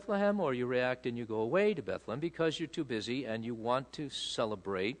go to Bethlehem, or you react and you go away to Bethlehem because you're too busy and you want to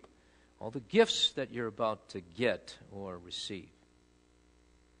celebrate all the gifts that you're about to get or receive.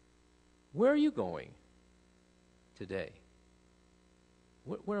 Where are you going today?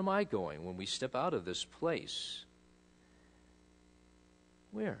 Where am I going when we step out of this place?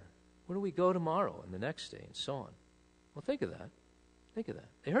 Where? Where do we go tomorrow and the next day and so on? Well, think of that. Think of that.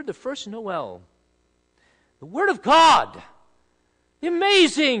 They heard the first Noel, the Word of God, the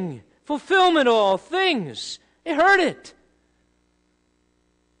amazing fulfillment of all things. They heard it.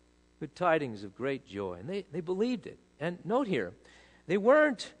 Good tidings of great joy. And they believed it. And note here, they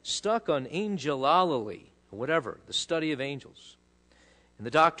weren't stuck on angelology, or whatever, the study of angels, and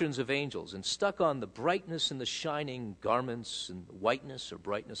the doctrines of angels, and stuck on the brightness and the shining garments and the whiteness or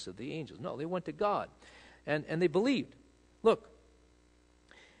brightness of the angels. No, they went to God, and they believed. Look,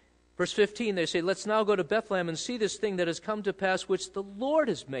 Verse 15, they say, let's now go to Bethlehem and see this thing that has come to pass, which the Lord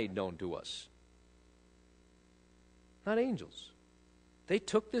has made known to us. Not angels. They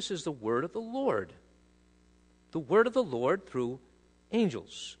took this as the word of the Lord. The word of the Lord through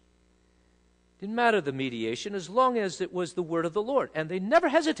angels. Didn't matter the mediation as long as it was the word of the Lord. And they never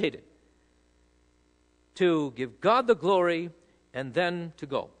hesitated to give God the glory and then to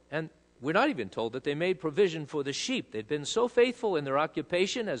go. And we're not even told that they made provision for the sheep. They'd been so faithful in their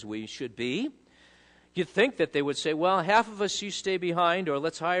occupation, as we should be. You'd think that they would say, well, half of us you stay behind, or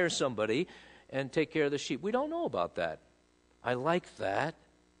let's hire somebody and take care of the sheep. We don't know about that. I like that.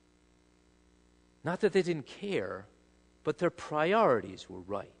 Not that they didn't care, but their priorities were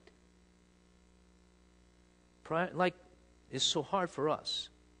right. Like, it's so hard for us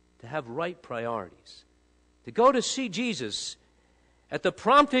to have right priorities. To go to see Jesus at the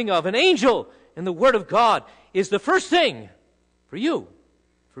prompting of an angel in the Word of God is the first thing for you,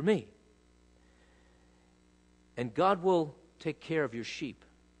 for me. And God will take care of your sheep,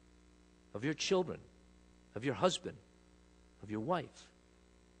 of your children, of your husband, of your wife,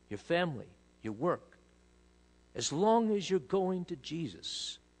 your family, your work, as long as you're going to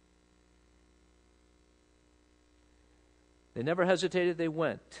Jesus. They never hesitated, they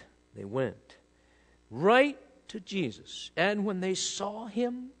went. They went right to Jesus. And when they saw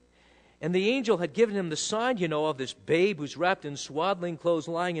him, and the angel had given him the sign, of this babe who's wrapped in swaddling clothes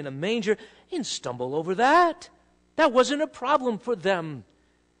lying in a manger, he didn't stumble over that. That wasn't a problem for them.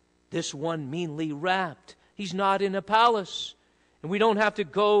 This one meanly wrapped. He's not in a palace. And we don't have to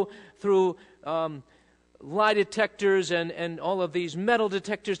go through lie detectors and all of these metal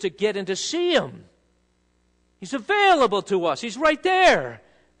detectors to get in to see him. He's available to us. He's right there.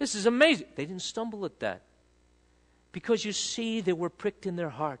 This is amazing. They didn't stumble at that. Because you see, they were pricked in their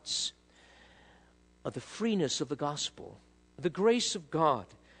hearts of the freeness of the gospel, of the grace of God,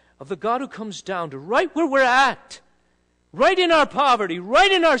 of the God who comes down to right where we're at, right in our poverty,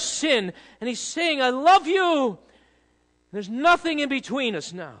 right in our sin. And he's saying, I love you. There's nothing in between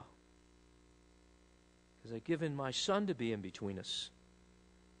us now. Because I've given my Son to be in between us.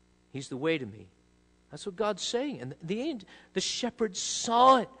 He's the way to me. That's what God's saying. And the shepherds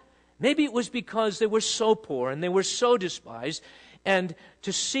saw it. Maybe it was because they were so poor and they were so despised. And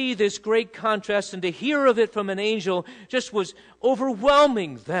to see this great contrast and to hear of it from an angel just was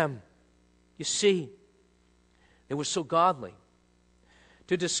overwhelming them. You see, they were so godly.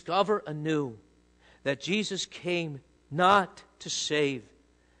 To discover anew that Jesus came not to save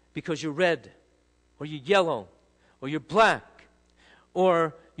because you're red or you're yellow or you're black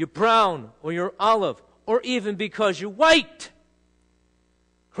or you're brown or you're olive or even because you're white.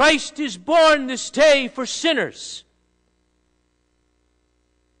 Christ is born this day for sinners.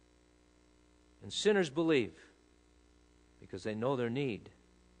 And sinners believe because they know their need.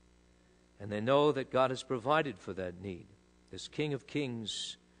 And they know that God has provided for that need. This King of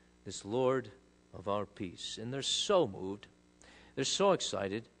Kings, this Lord of our peace. And they're so moved. They're so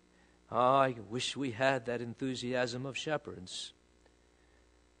excited. I wish we had that enthusiasm of shepherds.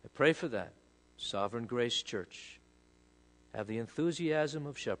 I pray for that. Sovereign Grace Church. Have the enthusiasm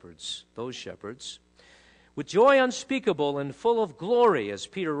of shepherds, those shepherds. With joy unspeakable and full of glory, as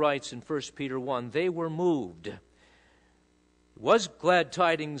Peter writes in 1 Peter 1, they were moved. It was glad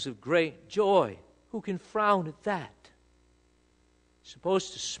tidings of great joy. Who can frown at that?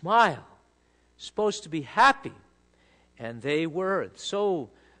 Supposed to smile. Supposed to be happy. And they were so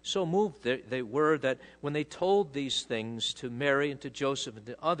moved they were that when they told these things to Mary and to Joseph and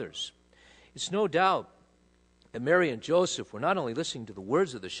to others, it's no doubt that Mary and Joseph were not only listening to the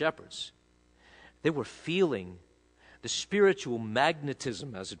words of the shepherds, they were feeling the spiritual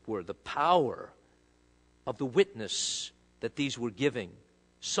magnetism, as it were, the power of the witness that these were giving.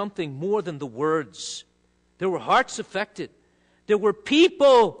 Something more than the words. There were hearts affected. There were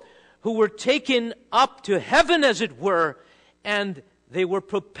people who were taken up to heaven, as it were, and they were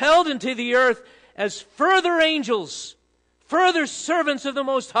propelled into the earth as further angels, further servants of the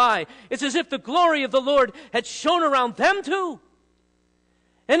Most High. It's as if the glory of the Lord had shone around them too.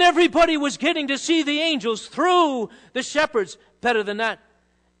 And everybody was getting to see the angels through the shepherds. Better than that,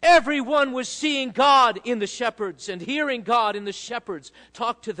 everyone was seeing God in the shepherds and hearing God in the shepherds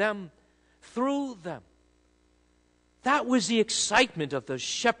talk to them through them. That was the excitement of the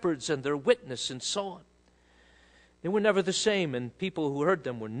shepherds and their witness and so on. They were never the same, and people who heard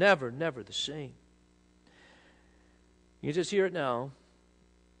them were never the same. You just hear it now.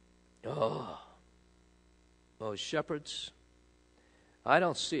 Oh, those shepherds. I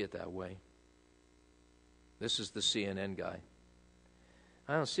don't see it that way. This is the CNN guy.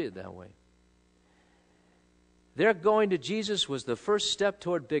 I don't see it that way. their going to Jesus was the first step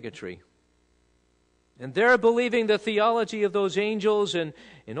toward bigotry. And their believing the theology of those angels and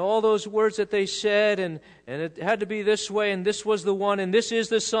all those words that they said, and it had to be this way, and this was the one, and this is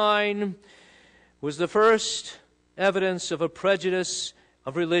the sign, was the first evidence of a prejudice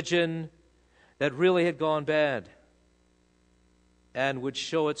of religion that really had gone bad and would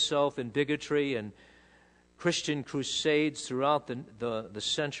show itself in bigotry and Christian crusades throughout the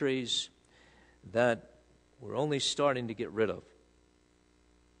centuries that we're only starting to get rid of.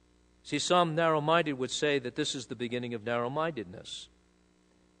 See, some narrow-minded would say that this is the beginning of narrow-mindedness.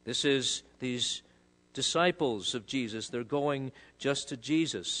 This is these disciples of Jesus. They're going just to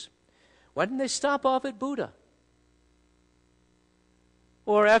Jesus. Why didn't they stop off at Buddha?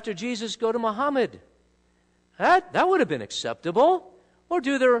 Or after Jesus, go to Muhammad? That would have been acceptable. Or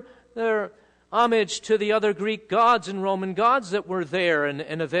do their homage to the other Greek gods and Roman gods that were there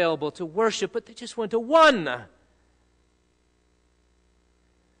and available to worship, but they just went to one.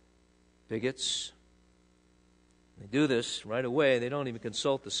 Bigots. They do this right away. They don't even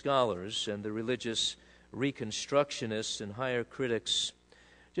consult the scholars and the religious reconstructionists and higher critics.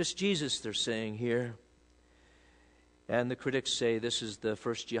 Just Jesus, they're saying here. And the critics say this is the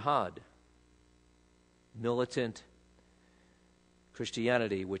first jihad. Militant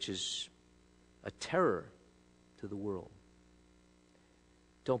Christianity, which is a terror to the world.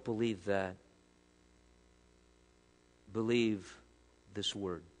 Don't believe that. Believe this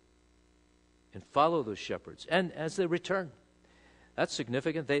word. And follow those shepherds. And as they return, that's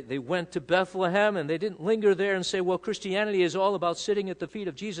significant. They went to Bethlehem and they didn't linger there and say, well, Christianity is all about sitting at the feet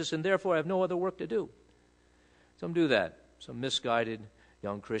of Jesus and therefore I have no other work to do. Some do that. Some misguided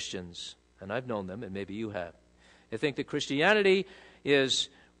young Christians. And I've known them, and maybe you have. They think that Christianity is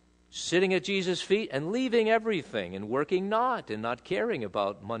sitting at Jesus' feet and leaving everything and working not and not caring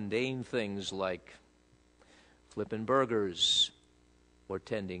about mundane things like flipping burgers or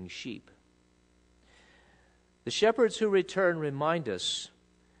tending sheep. The shepherds who return remind us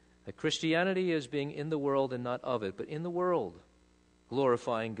that Christianity is being in the world and not of it, but in the world,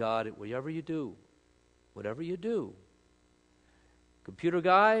 glorifying God at whatever you do. Whatever you do. Computer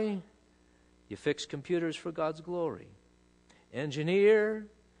guy, you fix computers for God's glory. Engineer,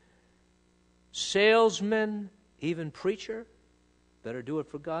 salesman, even preacher, better do it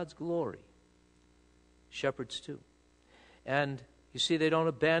for God's glory. Shepherds too. And you see, they don't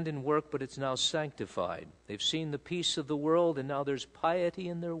abandon work, but it's now sanctified. They've seen the peace of the world, and now there's piety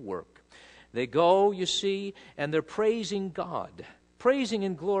in their work. They go, you see, and they're praising God, praising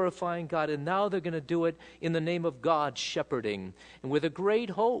and glorifying God, and now they're going to do it in the name of God, shepherding, and with a great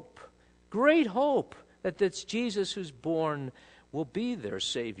hope that it's Jesus who's born will be their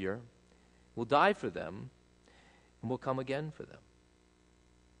Savior, will die for them, and will come again for them.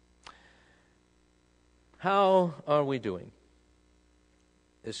 How are we doing?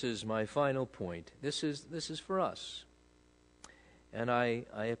 This is my final point. This is for us. And I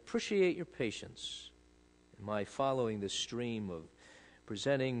appreciate your patience in my following this stream of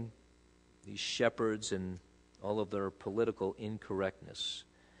presenting these shepherds and all of their political incorrectness.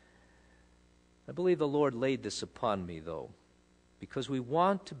 I believe the Lord laid this upon me, though, because we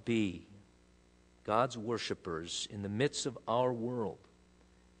want to be God's worshipers in the midst of our world.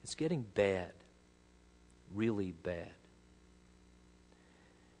 It's getting bad, really bad.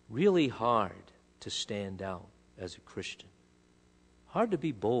 Really hard to stand out as a Christian. Hard to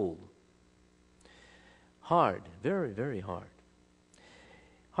be bold. Hard, very, very hard.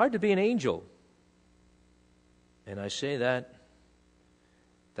 Hard to be an angel. And I say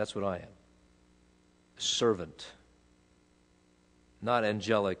that's what I am. A servant. Not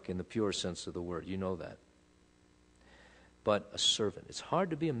angelic in the pure sense of the word. You know that. But a servant. It's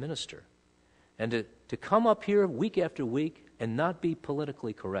hard to be a minister. And to come up here week after week and not be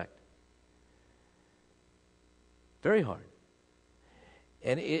politically correct. Very hard.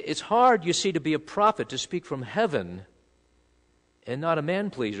 And it's hard, you see, to be a prophet, to speak from heaven, and not a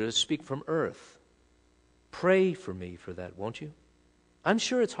man-pleaser, to speak from earth. Pray for me for that, won't you? I'm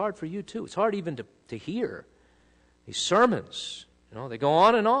sure it's hard for you, too. It's hard even to hear these sermons. You know, they go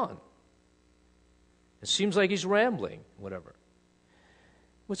on and on. It seems like he's rambling, whatever.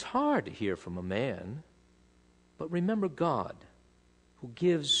 It's hard to hear from a man, but remember God, who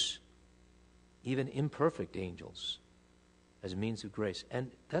gives even imperfect angels as a means of grace. And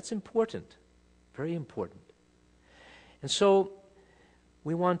that's important, very important. And so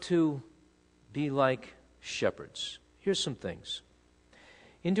we want to be like shepherds. Here's some things.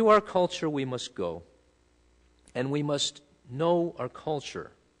 Into our culture we must go, and we must know our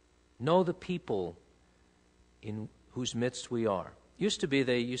culture, know the people in whose midst we are. Used to be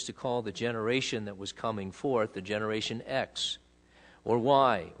they used to call the generation that was coming forth the Generation X or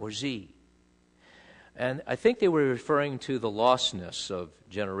Y or Z. And I think they were referring to the lostness of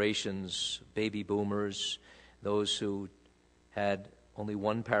generations, baby boomers, those who had only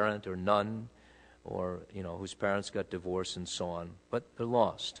one parent or none, or, whose parents got divorced and so on. But they're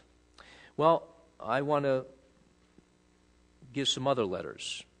lost. Well, I want to give some other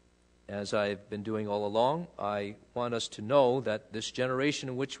letters. As I've been doing all along, I want us to know that this generation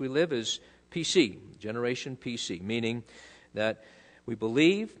in which we live is PC, Generation PC, meaning that we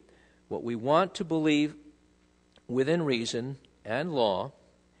believe what we want to believe within reason and law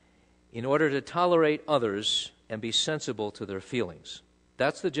in order to tolerate others and be sensible to their feelings.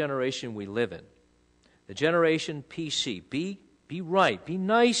 That's the generation we live in. The Generation PC. Be right. Be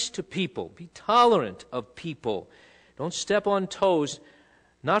nice to people. Be tolerant of people. Don't step on toes.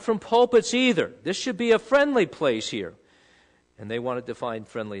 Not from pulpits either. This should be a friendly place here. And they want to define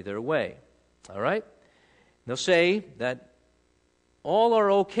friendly their way. All right? They'll say that all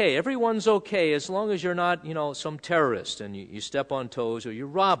are okay. Everyone's okay as long as you're not, some terrorist and you step on toes or you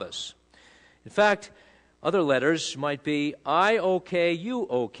rob us. In fact, other letters might be, I okay, you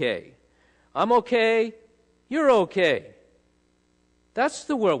okay. I'm okay, you're okay. That's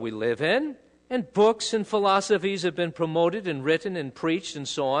the world we live in. And books and philosophies have been promoted and written and preached and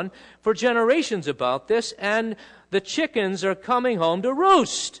so on for generations about this, and the chickens are coming home to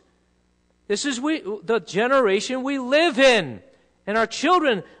roost. This is the generation we live in, and our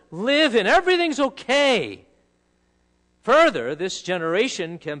children live in. Everything's okay. Further, this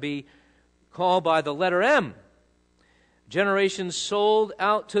generation can be called by the letter M. Generation sold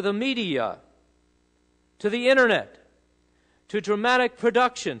out to the media, to the internet, to dramatic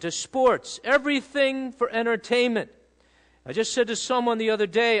production, to sports, everything for entertainment. I just said to someone the other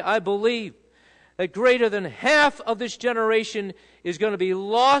day, I believe that greater than half of this generation is going to be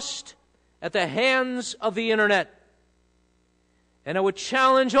lost at the hands of the internet. And I would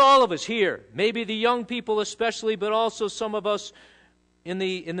challenge all of us here, maybe the young people especially, but also some of us in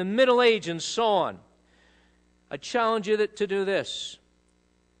the middle age and so on. I challenge you to do this.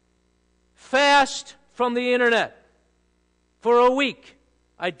 Fast from the internet. For a week,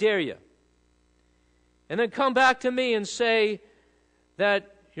 I dare you. And then come back to me and say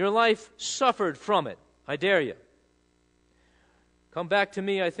that your life suffered from it. I dare you. Come back to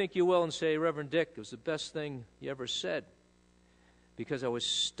me, I think you will, and say, Reverend Dick, it was the best thing you ever said. Because I was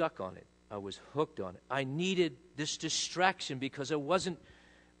stuck on it. I was hooked on it. I needed this distraction because I wasn't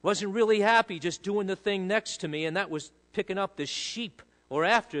really happy just doing the thing next to me, and that was picking up the sheep or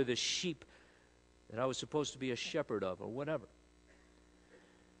after the sheep that I was supposed to be a shepherd of or whatever.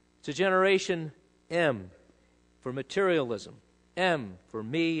 It's a generation M for materialism, M for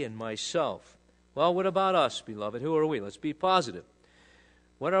me and myself. Well, what about us, beloved? Who are we? Let's be positive.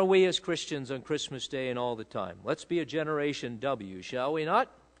 What are we as Christians on Christmas Day and all the time? Let's be a generation W, shall we not?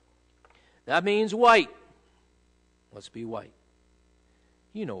 That means white. Let's be white.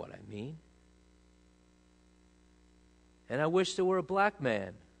 You know what I mean. And I wish there were a black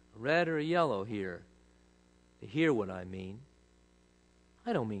man, red or yellow here, to hear what I mean.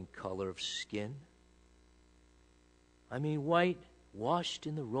 I don't mean color of skin. I mean white, washed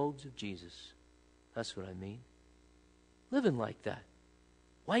in the robes of Jesus. That's what I mean. Living like that.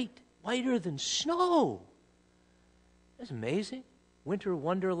 White, whiter than snow. That's amazing. Winter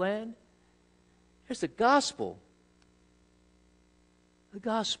wonderland. Here's the gospel. The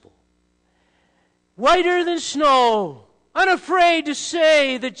gospel. Whiter than snow. Unafraid to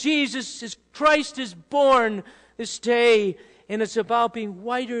say that Christ is born this day. And it's about being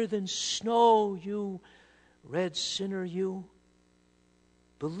whiter than snow, you red sinner, you.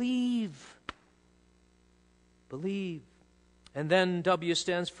 Believe. Believe. And then W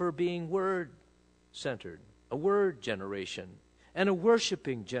stands for being word-centered. A word generation. And a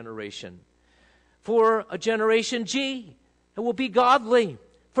worshiping generation. For a generation G, it will be godly.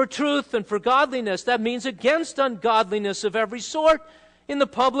 For truth and for godliness. That means against ungodliness of every sort. In the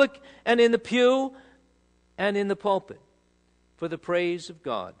public and in the pew and in the pulpit. For the praise of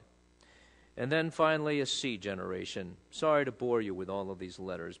God. And then finally a C generation. Sorry to bore you with all of these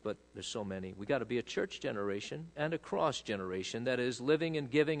letters, but there's so many. We got to be a church generation and a cross generation. That is, living and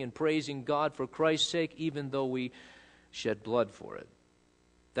giving and praising God for Christ's sake, even though we shed blood for it.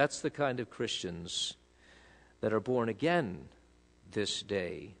 That's the kind of Christians that are born again this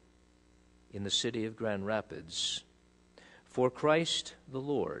day in the city of Grand Rapids for Christ the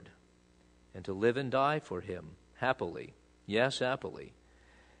Lord, and to live and die for Him happily. Yes, happily.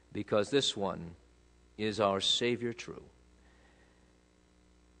 Because this one is our Savior true.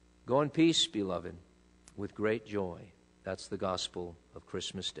 Go in peace, beloved, with great joy. That's the gospel of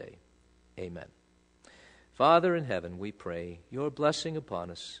Christmas Day. Amen. Father in heaven, we pray your blessing upon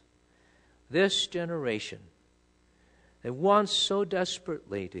us, this generation that wants so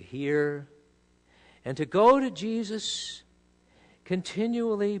desperately to hear and to go to Jesus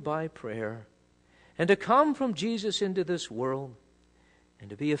continually by prayer, and to come from Jesus into this world, and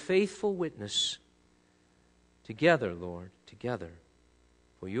to be a faithful witness together, Lord, together,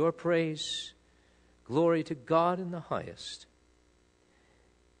 for your praise. Glory to God in the highest.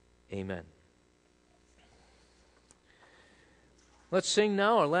 Amen. Let's sing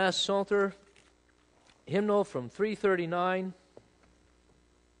now our last Psalter hymnal from 339.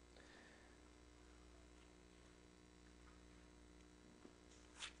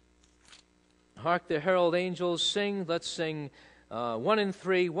 Hark the herald angels sing. Let's sing 1 and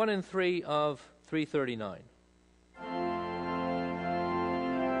 3 of 339.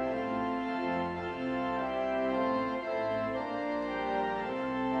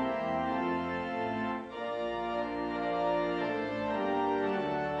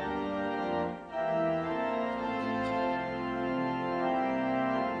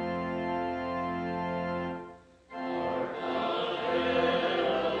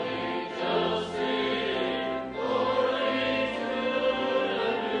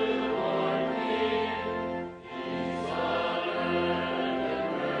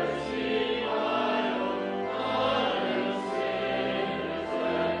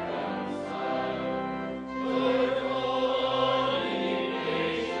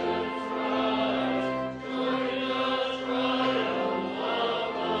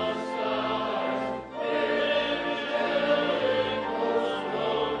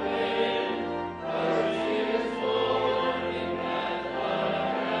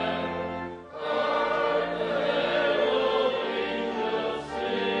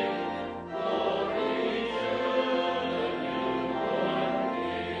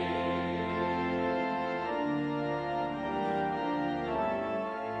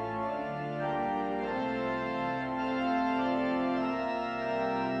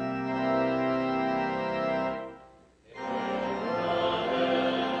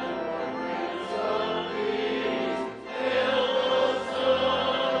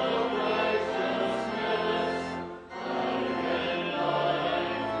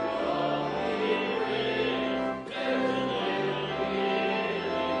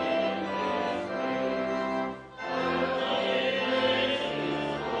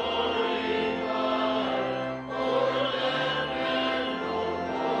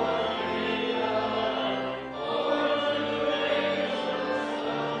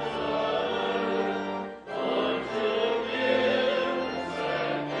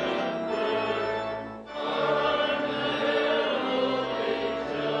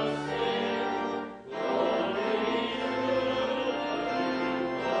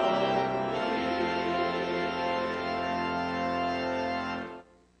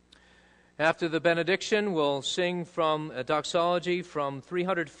 After the benediction, we'll sing from a doxology from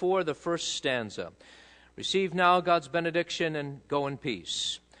 304, the first stanza. Receive now God's benediction and go in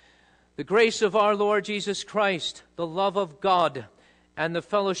peace. The grace of our Lord Jesus Christ, the love of God, and the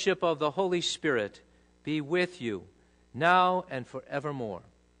fellowship of the Holy Spirit be with you now and forevermore.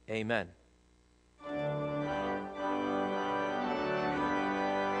 Amen.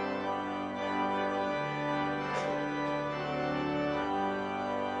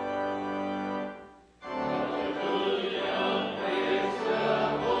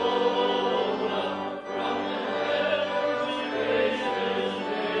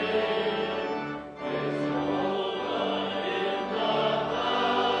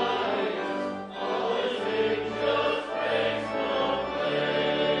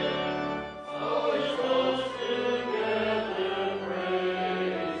 Always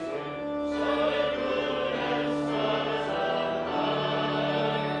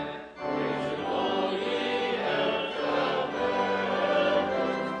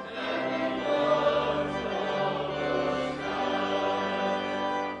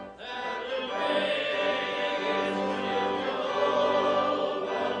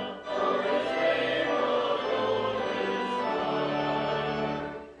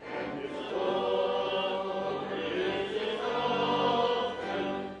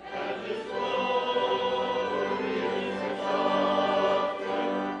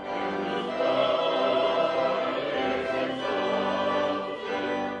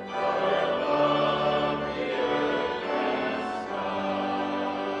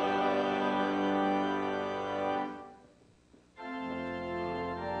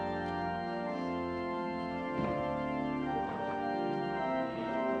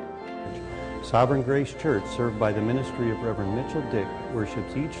Sovereign Grace Church, served by the ministry of Reverend Mitchell Dick,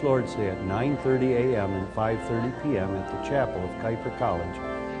 worships each Lord's Day at 9:30 a.m. and 5:30 p.m. at the Chapel of Kuiper College,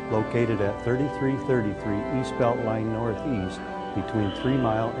 located at 3333 East Beltline Northeast between 3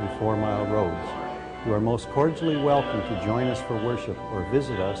 Mile and 4 Mile roads. You are most cordially welcome to join us for worship or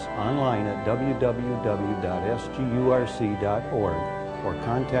visit us online at www.sgurc.org or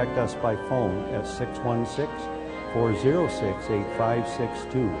contact us by phone at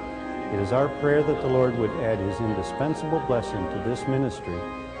 616-406-8562. It is our prayer that the Lord would add His indispensable blessing to this ministry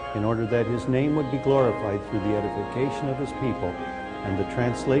in order that His name would be glorified through the edification of His people and the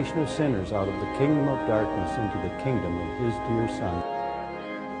translation of sinners out of the kingdom of darkness into the kingdom of His dear Son.